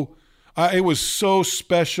so it was so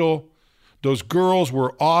special Those girls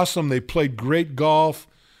were awesome. They played great golf.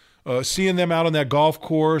 Seeing them out on that golf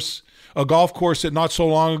course, a golf course that not so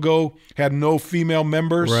long ago had no female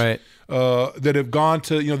members, right? That have gone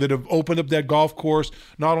to, that have opened up that golf course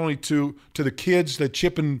not only to the kids, the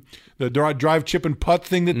drive, chip and putt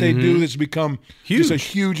thing that they do that's become huge. Just a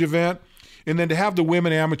huge event, and then to have the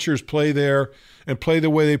women amateurs play there and play the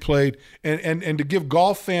way they played, and to give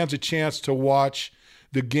golf fans a chance to watch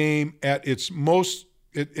the game at its most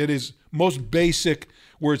most basic,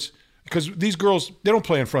 where it's, because these girls, they don't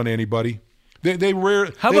play in front of anybody. They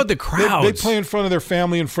rarely. How about the crowds? They play in front of their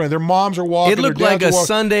family and friends. Their moms are walking. It looked like a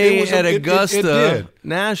Sunday at Augusta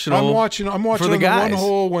National. I'm watching for the guys. One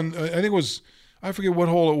hole when I think it was, I forget what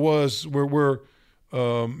hole it was, where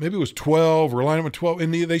maybe it was 12 or line up at 12,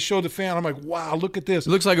 and they showed the fan. I'm like, wow, look at this. It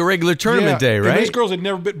looks like a regular tournament day, right? And these girls had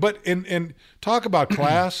never been, but and talk about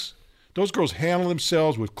class. Those girls handle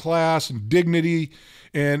themselves with class and dignity,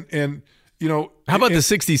 and how about the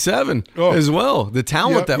 67 as well? The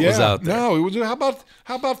talent that was out there. No, it was.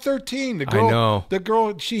 How about 13? The girl, I know. The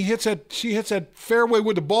girl, she hits that fairway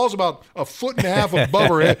with the ball's about a foot and a half above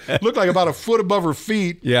her head. Looked like about a foot above her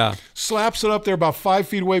feet. Yeah. Slaps it up there about 5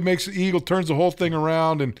 feet away, makes the eagle, turns the whole thing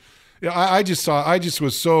around, and I just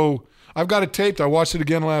was so. I've got it taped. I watched it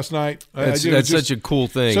again last night. That's such a cool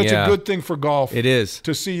thing. Such a good thing for golf. It is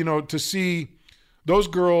to see those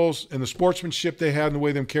girls and the sportsmanship they had and the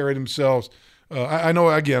way they carried themselves. I know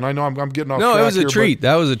I'm getting off track. No, it was a treat.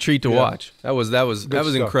 That was a treat to watch. That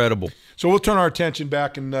was incredible. So we'll turn our attention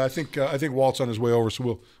back, and I think Walt's on his way over.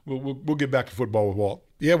 So we'll get back to football with Walt.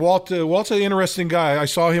 Yeah, Walt's an interesting guy. I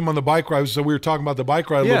saw him on the bike ride. So we were talking about the bike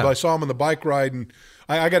ride a little bit. I saw him on the bike ride, and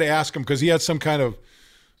I got to ask him because he had some kind of.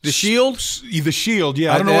 The shield? The shield,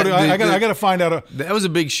 yeah. I don't know what I got to find out. That was a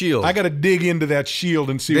big shield. I got to dig into that shield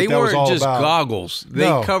and see what that was all about. They weren't just goggles.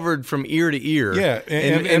 They covered from ear to ear. Yeah,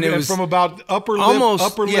 and it was from about upper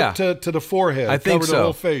lip to the forehead. I think covered the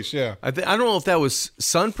whole face, yeah. I don't know if that was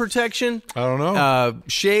sun protection. I don't know.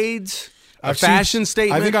 Shades. A fashion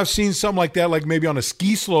statement. I think I've seen something like that, like maybe on a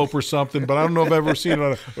ski slope or something, but I don't know if I've ever seen it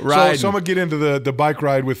on a ride. So I'm going to get into the bike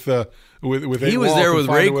ride with He was there with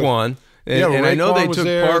Raekwon. And I know they took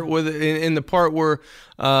part with in the part where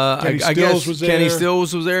I guess Kenny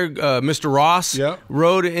Stills was there. Mr. Ross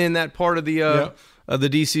rode in that part of the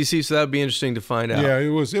DCC, so that would be interesting to find out. Yeah, it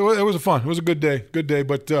was fun. It was a good day.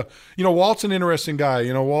 But Walt's an interesting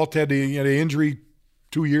guy. Walt had the injury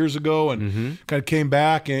 2 years ago and kind of came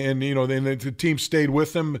back, and the team stayed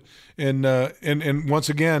with him, and once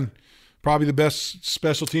again. Probably the best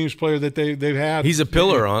special teams player that they've had. He's a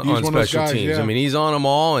pillar on special teams. Yeah. I mean, he's on them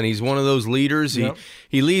all, and he's one of those leaders.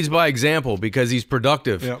 He leads by example because he's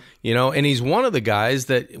productive. And he's one of the guys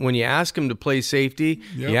that when you ask him to play safety,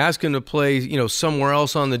 you ask him to play somewhere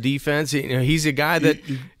else on the defense. He's a guy that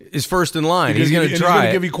is first in line. He's going to try. He's going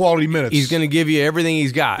to give you quality minutes. He's going to give you everything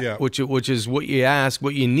he's got, which is what you ask,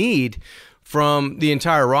 what you need from the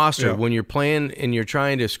entire roster when you're playing and you're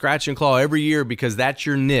trying to scratch and claw every year because that's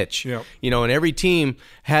your niche. And every team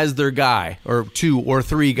has their guy or 2 or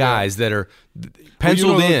 3 guys that are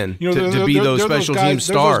penciled in to be those special team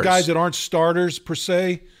stars. Those guys that aren't starters per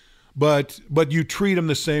se, but you treat them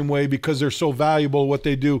the same way because they're so valuable at what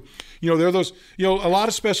they do. They're those, a lot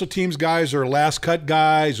of special teams guys are last cut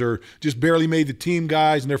guys or just barely made the team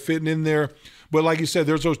guys and they're fitting in there. But like you said,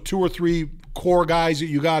 there's those 2 or 3 core guys that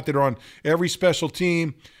you got that are on every special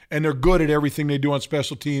team, and they're good at everything they do on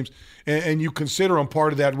special teams, and you consider them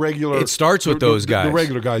part of that regular. It starts with those guys, the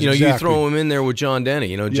regular guys. You throw them in there with John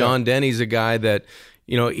Denny. John Denny's a guy that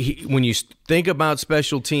when you think about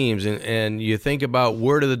special teams and you think about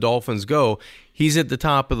where do the Dolphins go, he's at the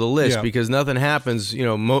top of the list because nothing happens. The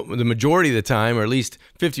majority of the time, or at least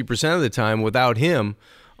 50% of the time, without him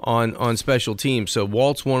on special teams. So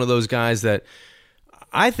Walt's one of those guys that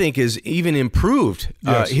I think has even improved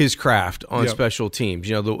his craft on special teams.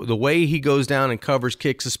 The way he goes down and covers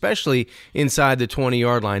kicks, especially inside the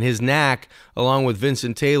 20-yard line, his knack, along with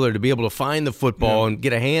Vincent Taylor, to be able to find the football and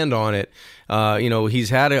get a hand on it. He's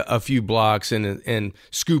had a few blocks and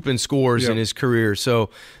scooping scores in his career. So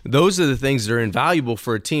those are the things that are invaluable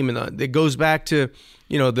for a team, and it goes back to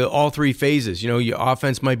the all 3 phases. Your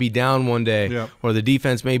offense might be down one day, or the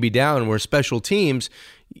defense may be down. Where special teams,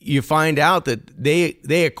 you find out that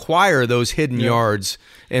they acquire those hidden yards,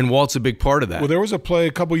 and Walt's a big part of that. Well, there was a play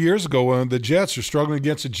a couple years ago when the Jets are struggling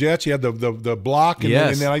against the Jets. You had the block, and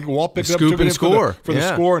then Walt picked up scoop and score for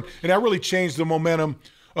the score, and that really changed the momentum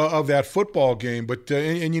of that football game. But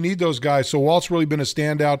and you need those guys. So Walt's really been a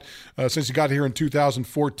standout since he got here in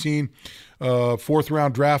 2014. 4th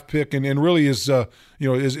round draft pick, and really is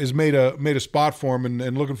made a spot for him,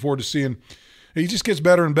 and looking forward to seeing he just gets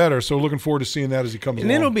better and better. So looking forward to seeing that as he comes along.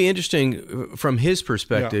 And it'll be interesting from his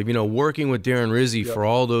perspective, working with Darren Rizzi for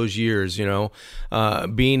all those years,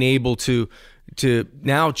 being able to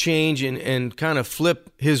now change and kind of flip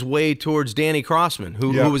his way towards Danny Crossman,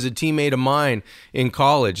 who was a teammate of mine in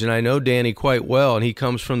college. And I know Danny quite well, and he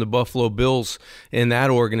comes from the Buffalo Bills in that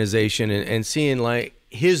organization, and seeing like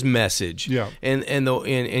his message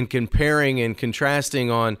and comparing and contrasting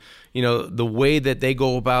on, the way that they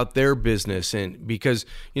go about their business. And because,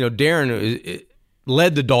 Darren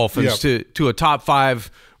led the Dolphins to a top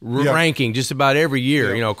 5 ranking just about every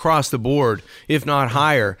year, across the board, if not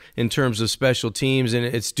higher in terms of special teams. And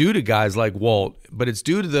it's due to guys like Walt, but it's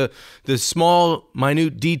due to the small,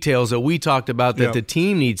 minute details that we talked about that the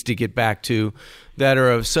team needs to get back to that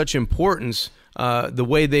are of such importance, the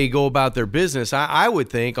way they go about their business. I would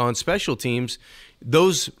think on special teams,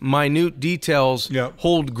 those minute details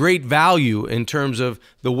hold great value in terms of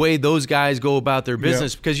the way those guys go about their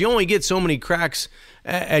business, because you only get so many cracks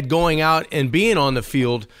at going out and being on the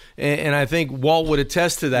field. And I think Walt would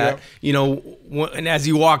attest to that, and as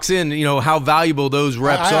he walks in, how valuable those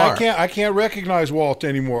reps are. I can't recognize Walt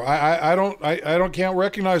anymore. I can't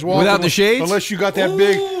recognize Walt without the shades, unless you got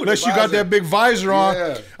that big visor on.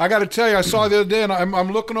 Yeah. I got to tell you, I saw the other day, and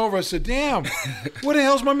I'm looking over. I said, "Damn, what the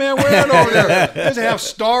hell's my man wearing over there? Does it have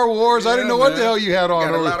Star Wars? I didn't know what the hell you had on."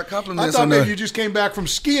 Got a lot of compliments. I thought maybe you just came back from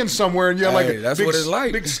skiing somewhere and you had that's what it's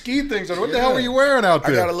like. Big ski things on. What the hell were you wearing out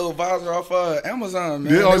there? I got a little visor off Amazon,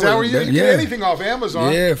 man. Is that where you get anything off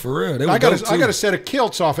Amazon? Yeah, for real. I got a set of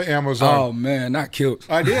kilts off of Amazon. Oh man, not kilts.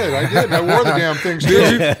 I did. I wore the damn things too.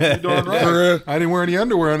 You're darn right. For real? I didn't wear any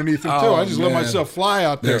underwear underneath them too. I just let myself fly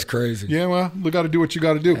out there. That's crazy. Yeah, well, we got to do what you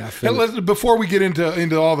got to do. And before we get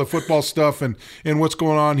into all the football stuff and what's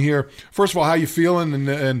going on here, first of all, how you feeling?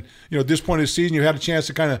 And at this point of the season, you had a chance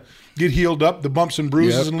to kind of get healed up, the bumps and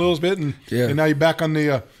bruises a little bit, and now you're back on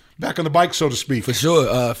the bike, so to speak. For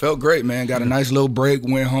sure. Felt great, man. Got a nice little break,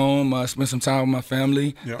 went home, spent some time with my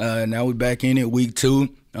family. Now we're back in it week 2.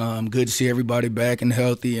 Good to see everybody back and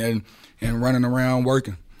healthy and running around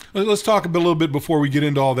working. Let's talk a little bit before we get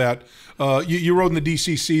into all that. You rode in the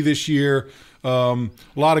DCC this year. A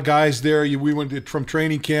lot of guys there. We went from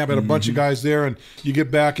training camp, had a bunch of guys there, and you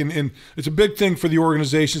get back, and it's a big thing for the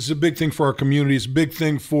organization. It's a big thing for our community. It's a big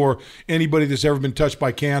thing for anybody that's ever been touched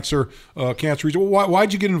by cancer.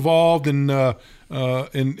 Why'd you get involved, and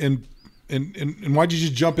why'd you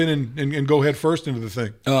just jump in and go head first into the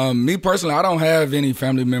thing? Me personally, I don't have any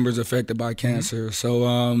family members affected by cancer, so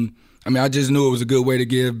I just knew it was a good way to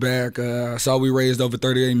give back. I saw we raised over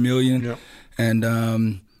 $38 million, and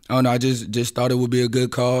I don't know, I just thought it would be a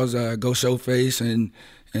good cause. Go show face and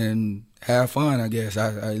have fun, I guess.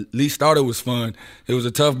 I at least thought it was fun. It was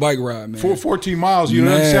a tough bike ride, man. 14 miles,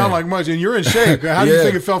 doesn't sound like much, and you're in shape. How do you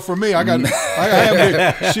think it felt for me? I haven't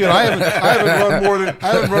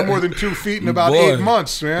run more than 2 feet in about 8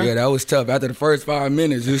 months, man. Yeah, that was tough. After the first 5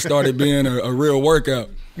 minutes, it started being a real workout.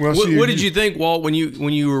 Well, what did you think, Walt, when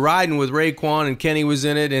you were riding with Raekwon and Kenny was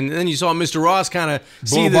in it, and then you saw Mr. Ross kind of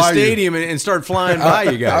see the stadium and start flying by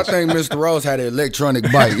you guys? I think Mr. Ross had an electronic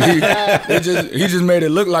bike. He just made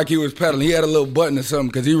it look like he was pedaling. He had a little button or something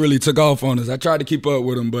because he really took off on us. I tried to keep up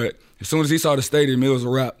with him, but as soon as he saw the stadium, it was a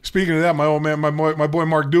wrap. Speaking of that, my old man, my boy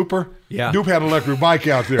Mark Duper, Dupe had an electric bike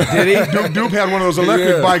out there. Did he? Dupe had one of those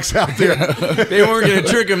electric bikes out there. They weren't going to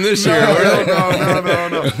trick him this year, were they?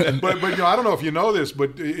 No. But I don't know if you know this,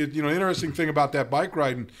 but interesting thing about that bike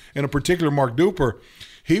ride, and in particular Mark Duper,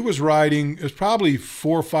 he was riding, it was probably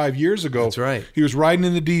 4 or 5 years ago. That's right. He was riding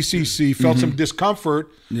in the DCC, felt some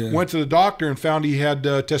discomfort, went to the doctor and found he had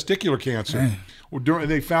testicular cancer.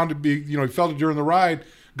 They found it he felt it during the ride.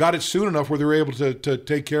 Got it soon enough where they were able to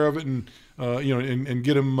take care of it and and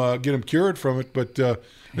get him cured from it. But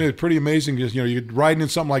it's pretty amazing because you're riding in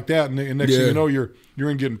something like that, and next thing you know you're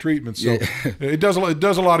in getting treatment. So it does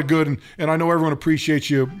a lot of good, and I know everyone appreciates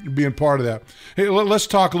you being part of that. Hey, let's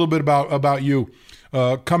talk a little bit about you.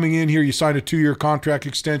 Coming in here, you signed a 2-year contract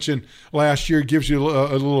extension last year. It gives you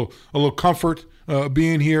a little comfort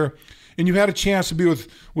being here. And you had a chance to be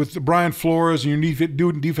with Brian Flores and your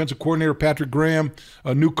new defensive coordinator, Patrick Graham,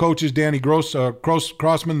 new coaches, Danny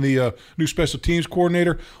Crossman, the new special teams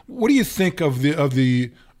coordinator. What do you think of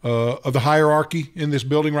the hierarchy in this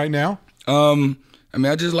building right now? I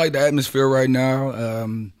just like the atmosphere right now.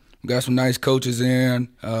 We got some nice coaches in.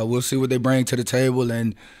 We'll see what they bring to the table,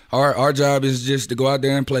 and our job is just to go out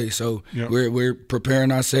there and play. So we're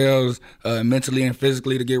preparing ourselves mentally and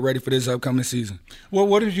physically to get ready for this upcoming season. Well,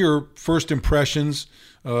 what are your first impressions?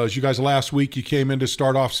 As you guys last week, you came in to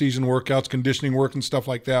start off season workouts, conditioning work, and stuff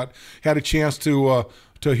like that. Had a chance to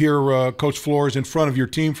hear Coach Flores in front of your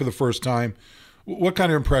team for the first time. What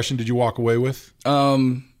kind of impression did you walk away with?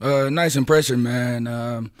 Nice impression,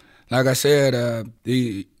 man. Like I said,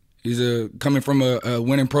 he's coming from a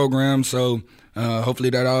winning program, so hopefully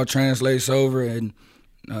that all translates over, and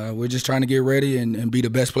we're just trying to get ready and be the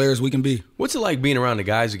best players we can be. What's it like being around the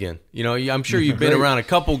guys again? You know, I'm sure you've been around a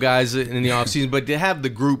couple guys in the offseason, but to have the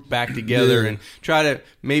group back together and try to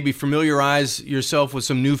maybe familiarize yourself with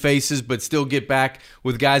some new faces, but still get back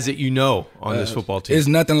with guys that you know on this football team. It's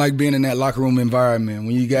nothing like being in that locker room environment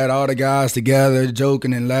when you got all the guys together,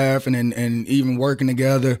 joking and laughing and even working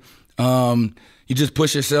together. You just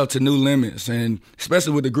push yourself to new limits, and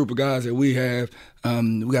especially with the group of guys that we have,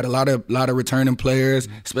 we got a lot of returning players,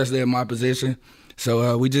 especially at my position.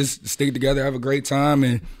 So we just stick together, have a great time,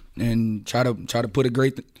 and try to put a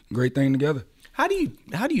great thing together. How do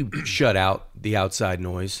you shut out the outside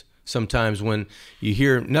noise? Sometimes when you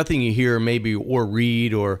hear nothing, you hear maybe or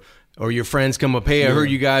read or your friends come up, hey, I heard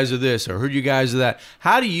you guys are this or heard you guys are that.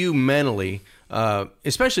 How do you mentally,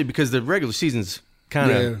 especially because the regular season's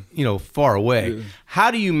kind of far away.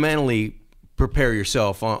 How do you mentally prepare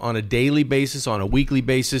yourself on a daily basis, on a weekly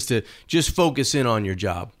basis, to just focus in on your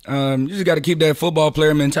job? You just got to keep that football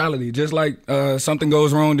player mentality. Just like something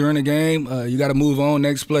goes wrong during the game, you got to move on,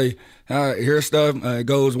 next play. Hear stuff, it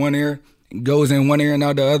goes one ear, goes in one ear and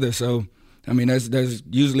out the other. So, I mean, that's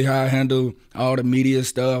usually how I handle all the media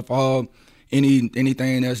stuff,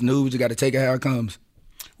 anything that's news. You got to take it how it comes.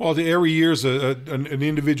 Well, every year is an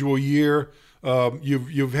individual year.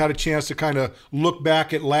 You've had a chance to kind of look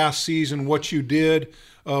back at last season, what you did.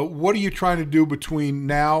 What are you trying to do between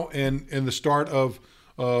now and the start of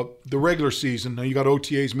the regular season? Now you got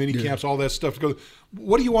OTAs, mini camps, all that stuff to go.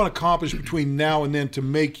 What do you want to accomplish between now and then to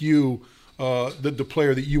make you the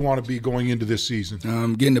player that you want to be going into this season?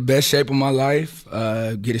 Getting the best shape of my life,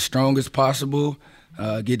 get as strong as possible,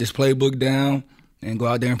 get this playbook down, and go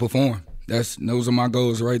out there and perform. Those are my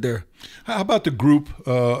goals right there. How about the group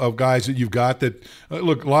of guys that you've got that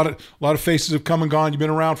look, a lot of faces have come and gone. You've been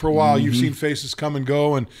around for a while. You've seen faces come and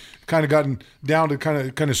go, and kind of gotten down to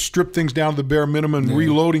kind of strip things down to the bare minimum, and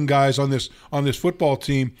reloading guys on this football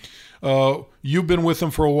team. You've been with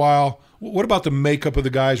them for a while. What about the makeup of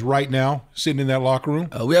the guys right now sitting in that locker room?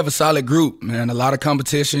 We have a solid group, man. A lot of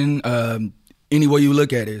competition, any way you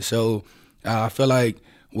look at it. So I feel like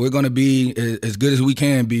we're going to be as good as we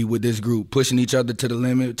can be with this group, pushing each other to the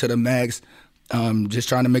limit, to the max, just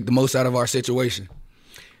trying to make the most out of our situation.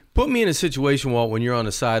 Put me in a situation, Walt, when you're on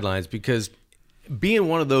the sidelines, because being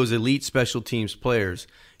one of those elite special teams players,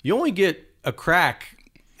 you only get a crack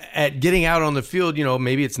at getting out on the field. You know,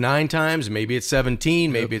 maybe it's 9 times, maybe it's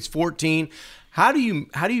 17, maybe it's 14. How do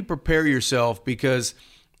you prepare yourself? Because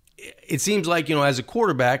it seems like, as a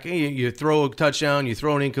quarterback, you throw a touchdown, you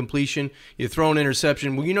throw an incompletion, you throw an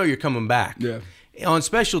interception. Well, you're coming back. Yeah. On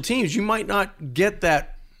special teams, you might not get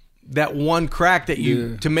that one crack that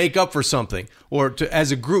to make up for something, or to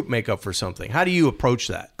as a group make up for something. How do you approach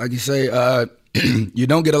that? Like you say, you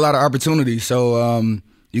don't get a lot of opportunities, so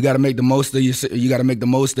you got to make the most of you got to make the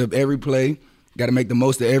most of every play. You got to make the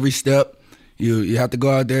most of every step. You have to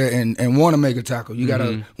go out there and want to make a tackle. You got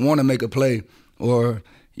to want to make a play, or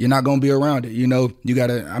you're not going to be around it. You got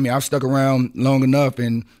to – I've stuck around long enough,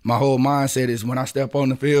 and my whole mindset is when I step on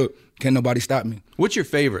the field, can't nobody stop me. What's your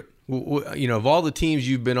favorite? Of all the teams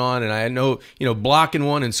you've been on, and I know, blocking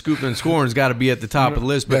one and scooping and scoring has got to be at the top of the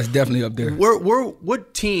list. But that's definitely up there.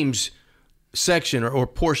 What team's section or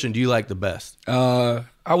portion do you like the best? I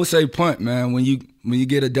would say punt, man. When you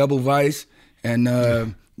get a double vice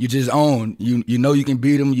and you just own, you know you can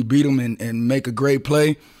beat them, you beat them and make a great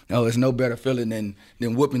play. It's no better feeling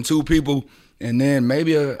than whooping 2 people and then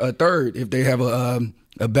maybe a third if they have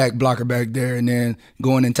a back blocker back there, and then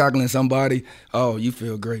going and tackling somebody. Oh, you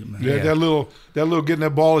feel great, man. Yeah, that little getting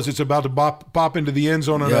that ball as it's about to pop into the end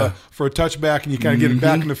zone for a touchback, and you kind of get it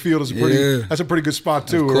back in the field. That's a pretty good spot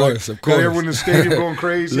too. Of course. Got everyone in the stadium going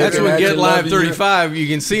crazy. That's when Get Live 35. You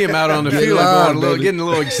can see him out on the field getting a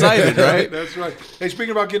little excited, right? That's right. Hey,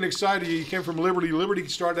 speaking about getting excited, you came from Liberty. Liberty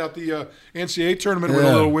started out the NCAA tournament with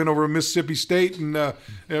a little win over Mississippi State, and a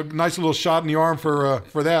nice little shot in the arm for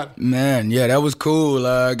that. Man, yeah, that was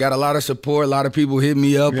cool. Got a lot of support. A lot of people hit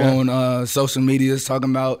me up on social media talking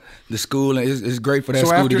about the school, and it's great for that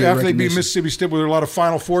school to get after they beat Mississippi State, was there a lot of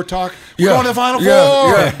Final Four talk? We're going to the Final Four.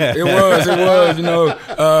 Yeah, it was.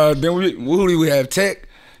 Then we have Tech.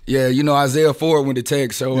 Yeah, Isaiah Ford went to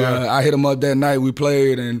Tech, so I hit him up that night. We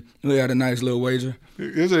played, and we had a nice little wager.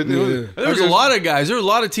 Is it? There was a lot of guys. There were a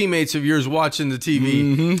lot of teammates of yours watching the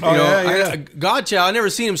TV. Mm-hmm. Godchild, I never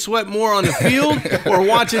seen him sweat more on the field or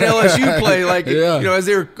watching LSU play. Like as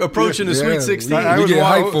they were approaching the Sweet 16. I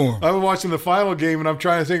was watching the final game, and I'm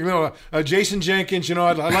trying to think. Jason Jenkins.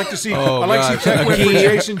 I'd like to see. I'd like to see Tech win for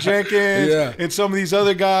Jason Jenkins and some of these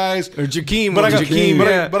other guys. Or Jakeem.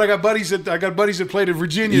 But I got buddies that played at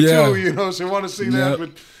Virginia too. So I want to see that. But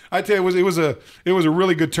I tell you, it was a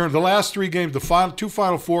really good turn. The last 3 games, the two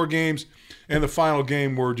Final Four games, and the final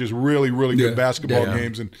game were just really, really good basketball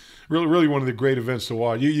games, and really one of the great events to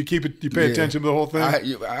watch. You pay attention to the whole thing.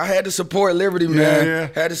 I had to support Liberty, man. Yeah.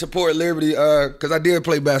 Had to support Liberty because I did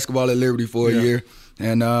play basketball at Liberty for a year,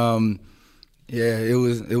 and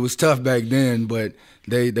it was tough back then, but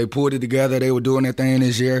they pulled it together. They were doing their thing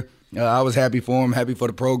this year. I was happy for them, happy for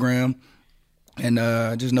the program. And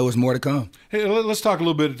I just know it's more to come. Hey, let's talk a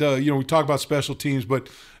little bit. We talk about special teams, but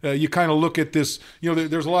you kind of look at this.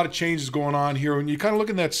 There's a lot of changes going on here, and you kind of look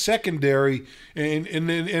at that secondary, and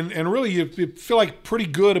really you feel like pretty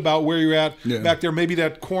good about where you're at back there. Maybe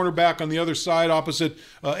that cornerback on the other side, opposite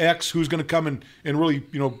X, who's going to come and really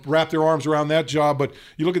wrap their arms around that job. But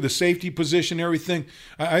you look at the safety position, and everything.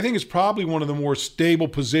 I think it's probably one of the more stable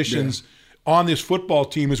positions on this football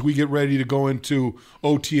team as we get ready to go into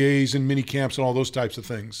OTAs and mini camps and all those types of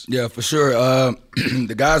things. Yeah, for sure.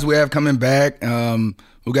 The guys we have coming back,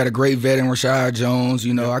 we got a great vet in Rashad Jones.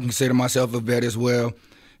 I consider myself a vet as well.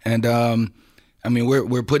 And,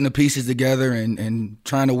 we're putting the pieces together and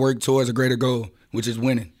trying to work towards a greater goal, which is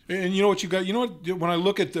winning. And you know what you got? When I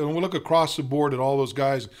look when we look across the board at all those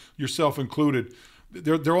guys, yourself included,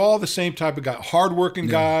 they're all the same type of guy, hardworking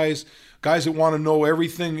guys that want to know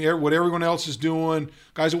everything, what everyone else is doing,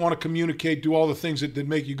 guys that want to communicate, do all the things that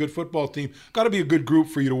make you a good football team. Got to be a good group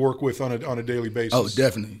for you to work with on a daily basis. Oh,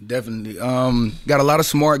 definitely. Got a lot of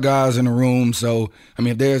smart guys in the room. So,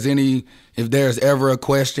 if there's ever a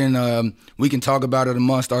question, we can talk about it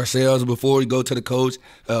amongst ourselves before we go to the coach.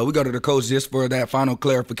 We go to the coach just for that final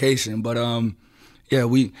clarification. But,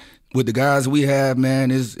 with the guys we have,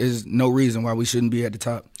 man, is no reason why we shouldn't be at the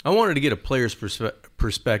top. I wanted to get a player's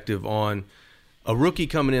perspective on a rookie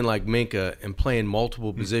coming in like Minka and playing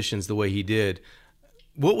multiple positions the way he did.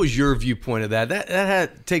 What was your viewpoint of that?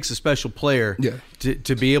 That takes a special player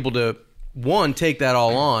to be able to, one, take that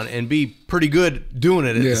all on and be pretty good doing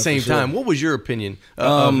it at the same time. What was your opinion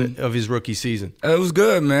of his rookie season? It was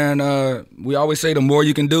good, man. We always say the more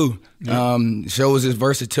you can do. Shows his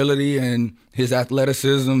versatility and his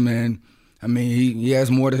athleticism, and he has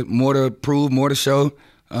more to prove, more to show.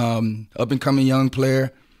 Up and coming young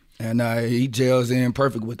player, and he gels in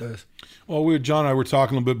perfect with us. Well, John and I were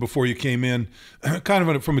talking a little bit before you came in, kind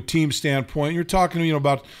of from a team standpoint. You're talking,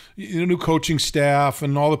 about new coaching staff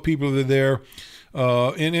and all the people that are there.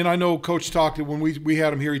 And I know Coach talked when we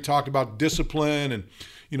had him here. He talked about discipline and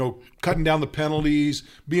cutting down the penalties,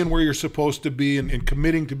 being where you're supposed to be, and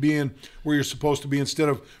committing to being where you're supposed to be instead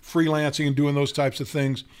of freelancing and doing those types of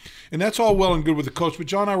things. And that's all well and good with the coach. But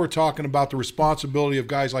John and I were talking about the responsibility of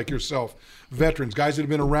guys like yourself, veterans, guys that have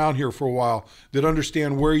been around here for a while, that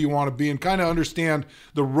understand where you want to be and kind of understand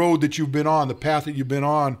the road that you've been on, the path that you've been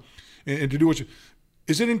on, and to do what you –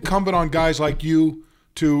 is it incumbent on guys like you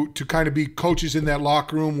to kind of be coaches in that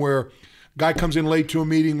locker room where – guy comes in late to a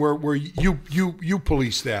meeting where you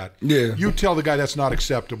police that. Yeah. You tell the guy that's not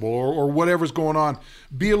acceptable or whatever's going on.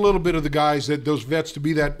 Be a little bit of the guys those vets to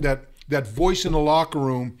be that voice in the locker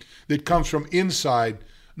room that comes from inside,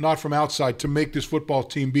 not from outside, to make this football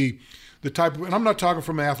team be the type of, and I'm not talking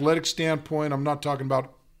from an athletic standpoint. I'm not talking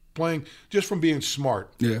about playing, just from being smart.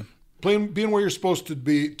 Yeah. Being where you're supposed to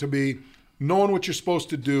be, knowing what you're supposed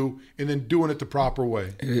to do, and then doing it the proper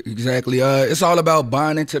way. Exactly. It's all about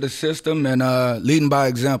buying into the system and leading by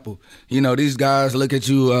example. These guys look at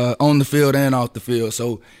you on the field and off the field.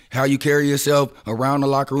 So how you carry yourself around the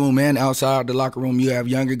locker room and outside the locker room, you have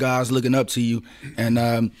younger guys looking up to you,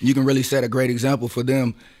 and you can really set a great example for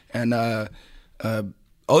them and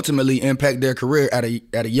ultimately impact their career at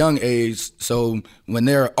a young age. So when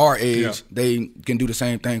they're our age, they can do the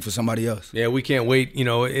same thing for somebody else. Yeah, we can't wait.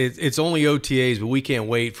 It's only OTAs, but we can't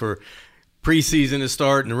wait for preseason to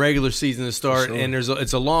start and the regular season to start. Sure. And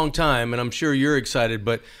it's a long time, and I'm sure you're excited,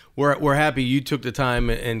 but we're happy you took the time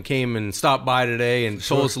and came and stopped by today and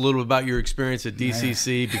told us a little bit about your experience at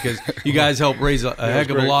DCC, because you guys helped raise a heck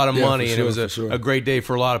of a lot of money, and it was a great day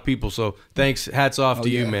for a lot of people. So thanks, hats off to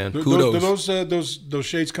you, man. Kudos. Do those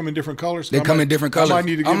shades come in different colors? They come in different colors. I'm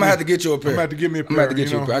gonna have to get you a pair. I'm gonna have to give me a pair.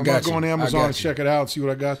 I'm gonna go on Amazon and check it out and see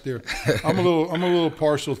what I got there. I'm a little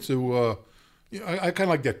partial to I kind of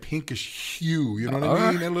like that pinkish hue. You know what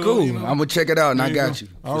I mean? Right, cool. I'm gonna check it out, and I got you.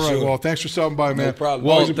 All right. Sure. Well, thanks for stopping by, man. No problem.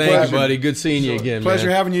 Walt, thanks, buddy. Good seeing you again. Pleasure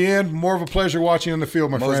man. having you in. More of a pleasure watching on the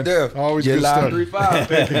field, my friend. Always good stuff. 3-5.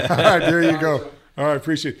 Thank you. All right, there you go. All right,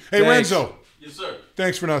 appreciate it. Hey, Thanks. Renzo. Yes, sir.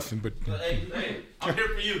 Thanks for nothing, but Hey, I'm here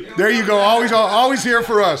for you. there you go. Always here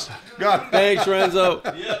for us. God. Thanks, Renzo.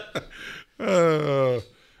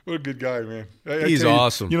 What a good guy, man. He's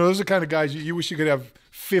awesome. You know, those are the kind of guys you wish you could have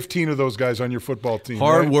 15 of those guys on your football team.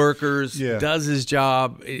 Hard right? workers, does his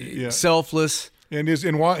job, selfless, and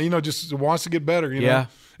just wants to get better. You know? Yeah.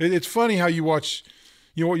 It's funny how you watch.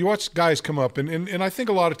 You watch guys come up, and I think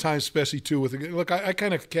a lot of times, especially too, with look, I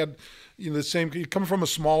kind of had the same. Coming from a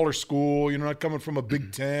smaller school, not coming from a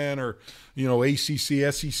Big Ten or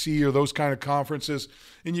ACC, SEC, or those kind of conferences,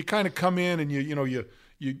 and you kind of come in and you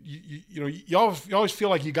always feel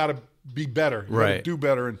like you got to be better, you gotta do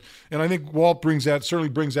better, and I think Walt certainly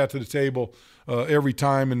brings that to the table every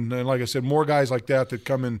time, and like I said, more guys like that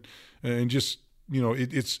come in and just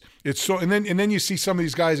it's so, and then you see some of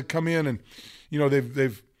these guys that come in and.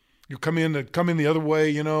 They've come in the other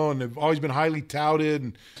way, and they've always been highly touted,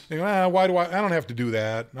 and they go, why do I don't have to do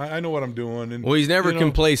that. I know what I'm doing. And well, he's never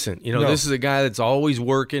complacent. No. This is a guy that's always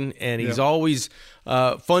working, and he's always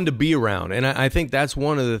fun to be around. And I think that's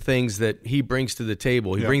one of the things that he brings to the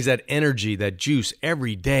table. He brings that energy, that juice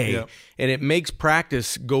every day, and it makes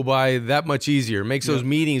practice go by that much easier. It makes those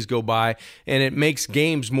meetings go by, and it makes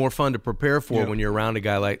games more fun to prepare for when you're around a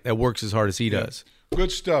guy like that works as hard as he does.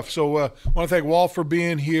 Good stuff. So I want to thank Walt for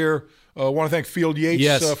being here. I want to thank Field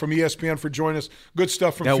Yates from ESPN for joining us. Good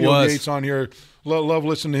stuff from Field Yates on here. Love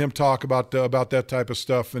listening to him talk about that type of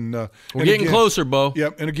stuff. And we're getting closer, Bo.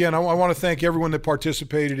 Yep. And again, I want to thank everyone that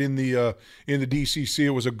participated in the DCC.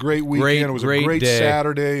 It was a great weekend. It was a great day.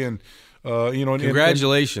 Saturday, and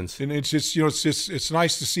congratulations. And it's just it's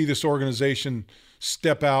nice to see this organization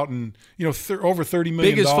step out and over $30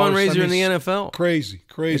 million. Biggest fundraiser in the NFL. Crazy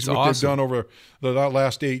it's what awesome. They've done over the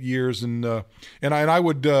last 8 years, and I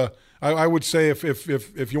would say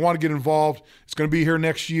if you want to get involved, it's going to be here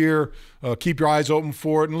next year. Keep your eyes open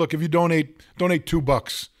for it, and look, if you donate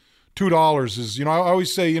 $2. $2 is I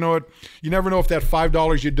always say you never know if that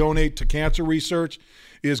 $5 you donate to cancer research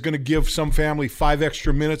is going to give some family 5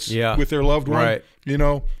 extra minutes with their loved one. Right.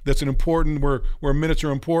 That's an important where minutes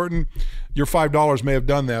are important. Your $5 may have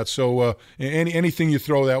done that. So anything you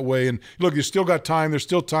throw that way, and look, you still got time. There's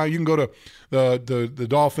still time. You can go to the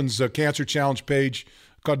Dolphins Cancer Challenge page,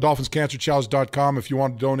 DolphinsCancerChallenge.com. If you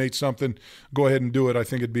want to donate something, go ahead and do it. I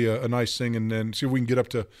think it'd be a nice thing, and then see if we can get up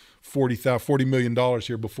to $40 million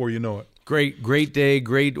here before you know it. Great day,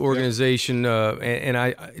 great organization, and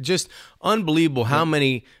I just unbelievable how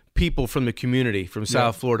many people from the community from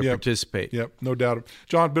South Florida participate. Yep, no doubt.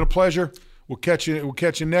 John, it's been a pleasure. We'll catch you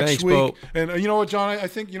next week. Bo. And you know what, John? I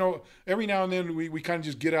think every now and then we kind of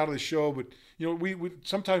just get out of the show, but we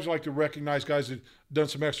sometimes like to recognize guys that done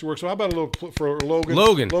some extra work. So how about a little for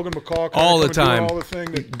Logan McCall? All the time. All the thing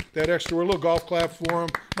that extra work. A little golf clap for him.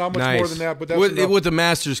 Not much more than that, but that's with the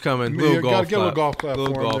Masters coming. Get a little golf clap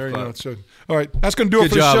for him. There, so, all right, that's going to do it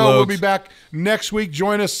for the show. Lokes. We'll be back next week.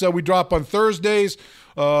 Join us. We drop on Thursdays.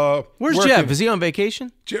 Where's Jeff? Is he on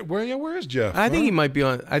vacation? Where is Jeff? I think he might be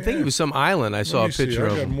on. I think he was some island. I saw a picture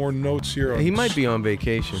of him. I got more notes here. He might be on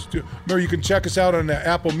vacation. Remember, you can check us out on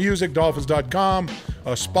Apple Music, Dolphins.com,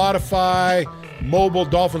 Spotify, mobile,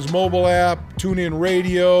 Dolphins mobile app, TuneIn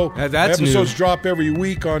Radio. That's episodes new. drop every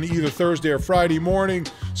week on either Thursday or Friday morning.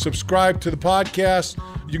 Subscribe to the podcast.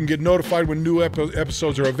 You can get notified when new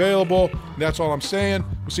episodes are available. That's all I'm saying.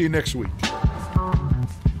 We'll see you next week.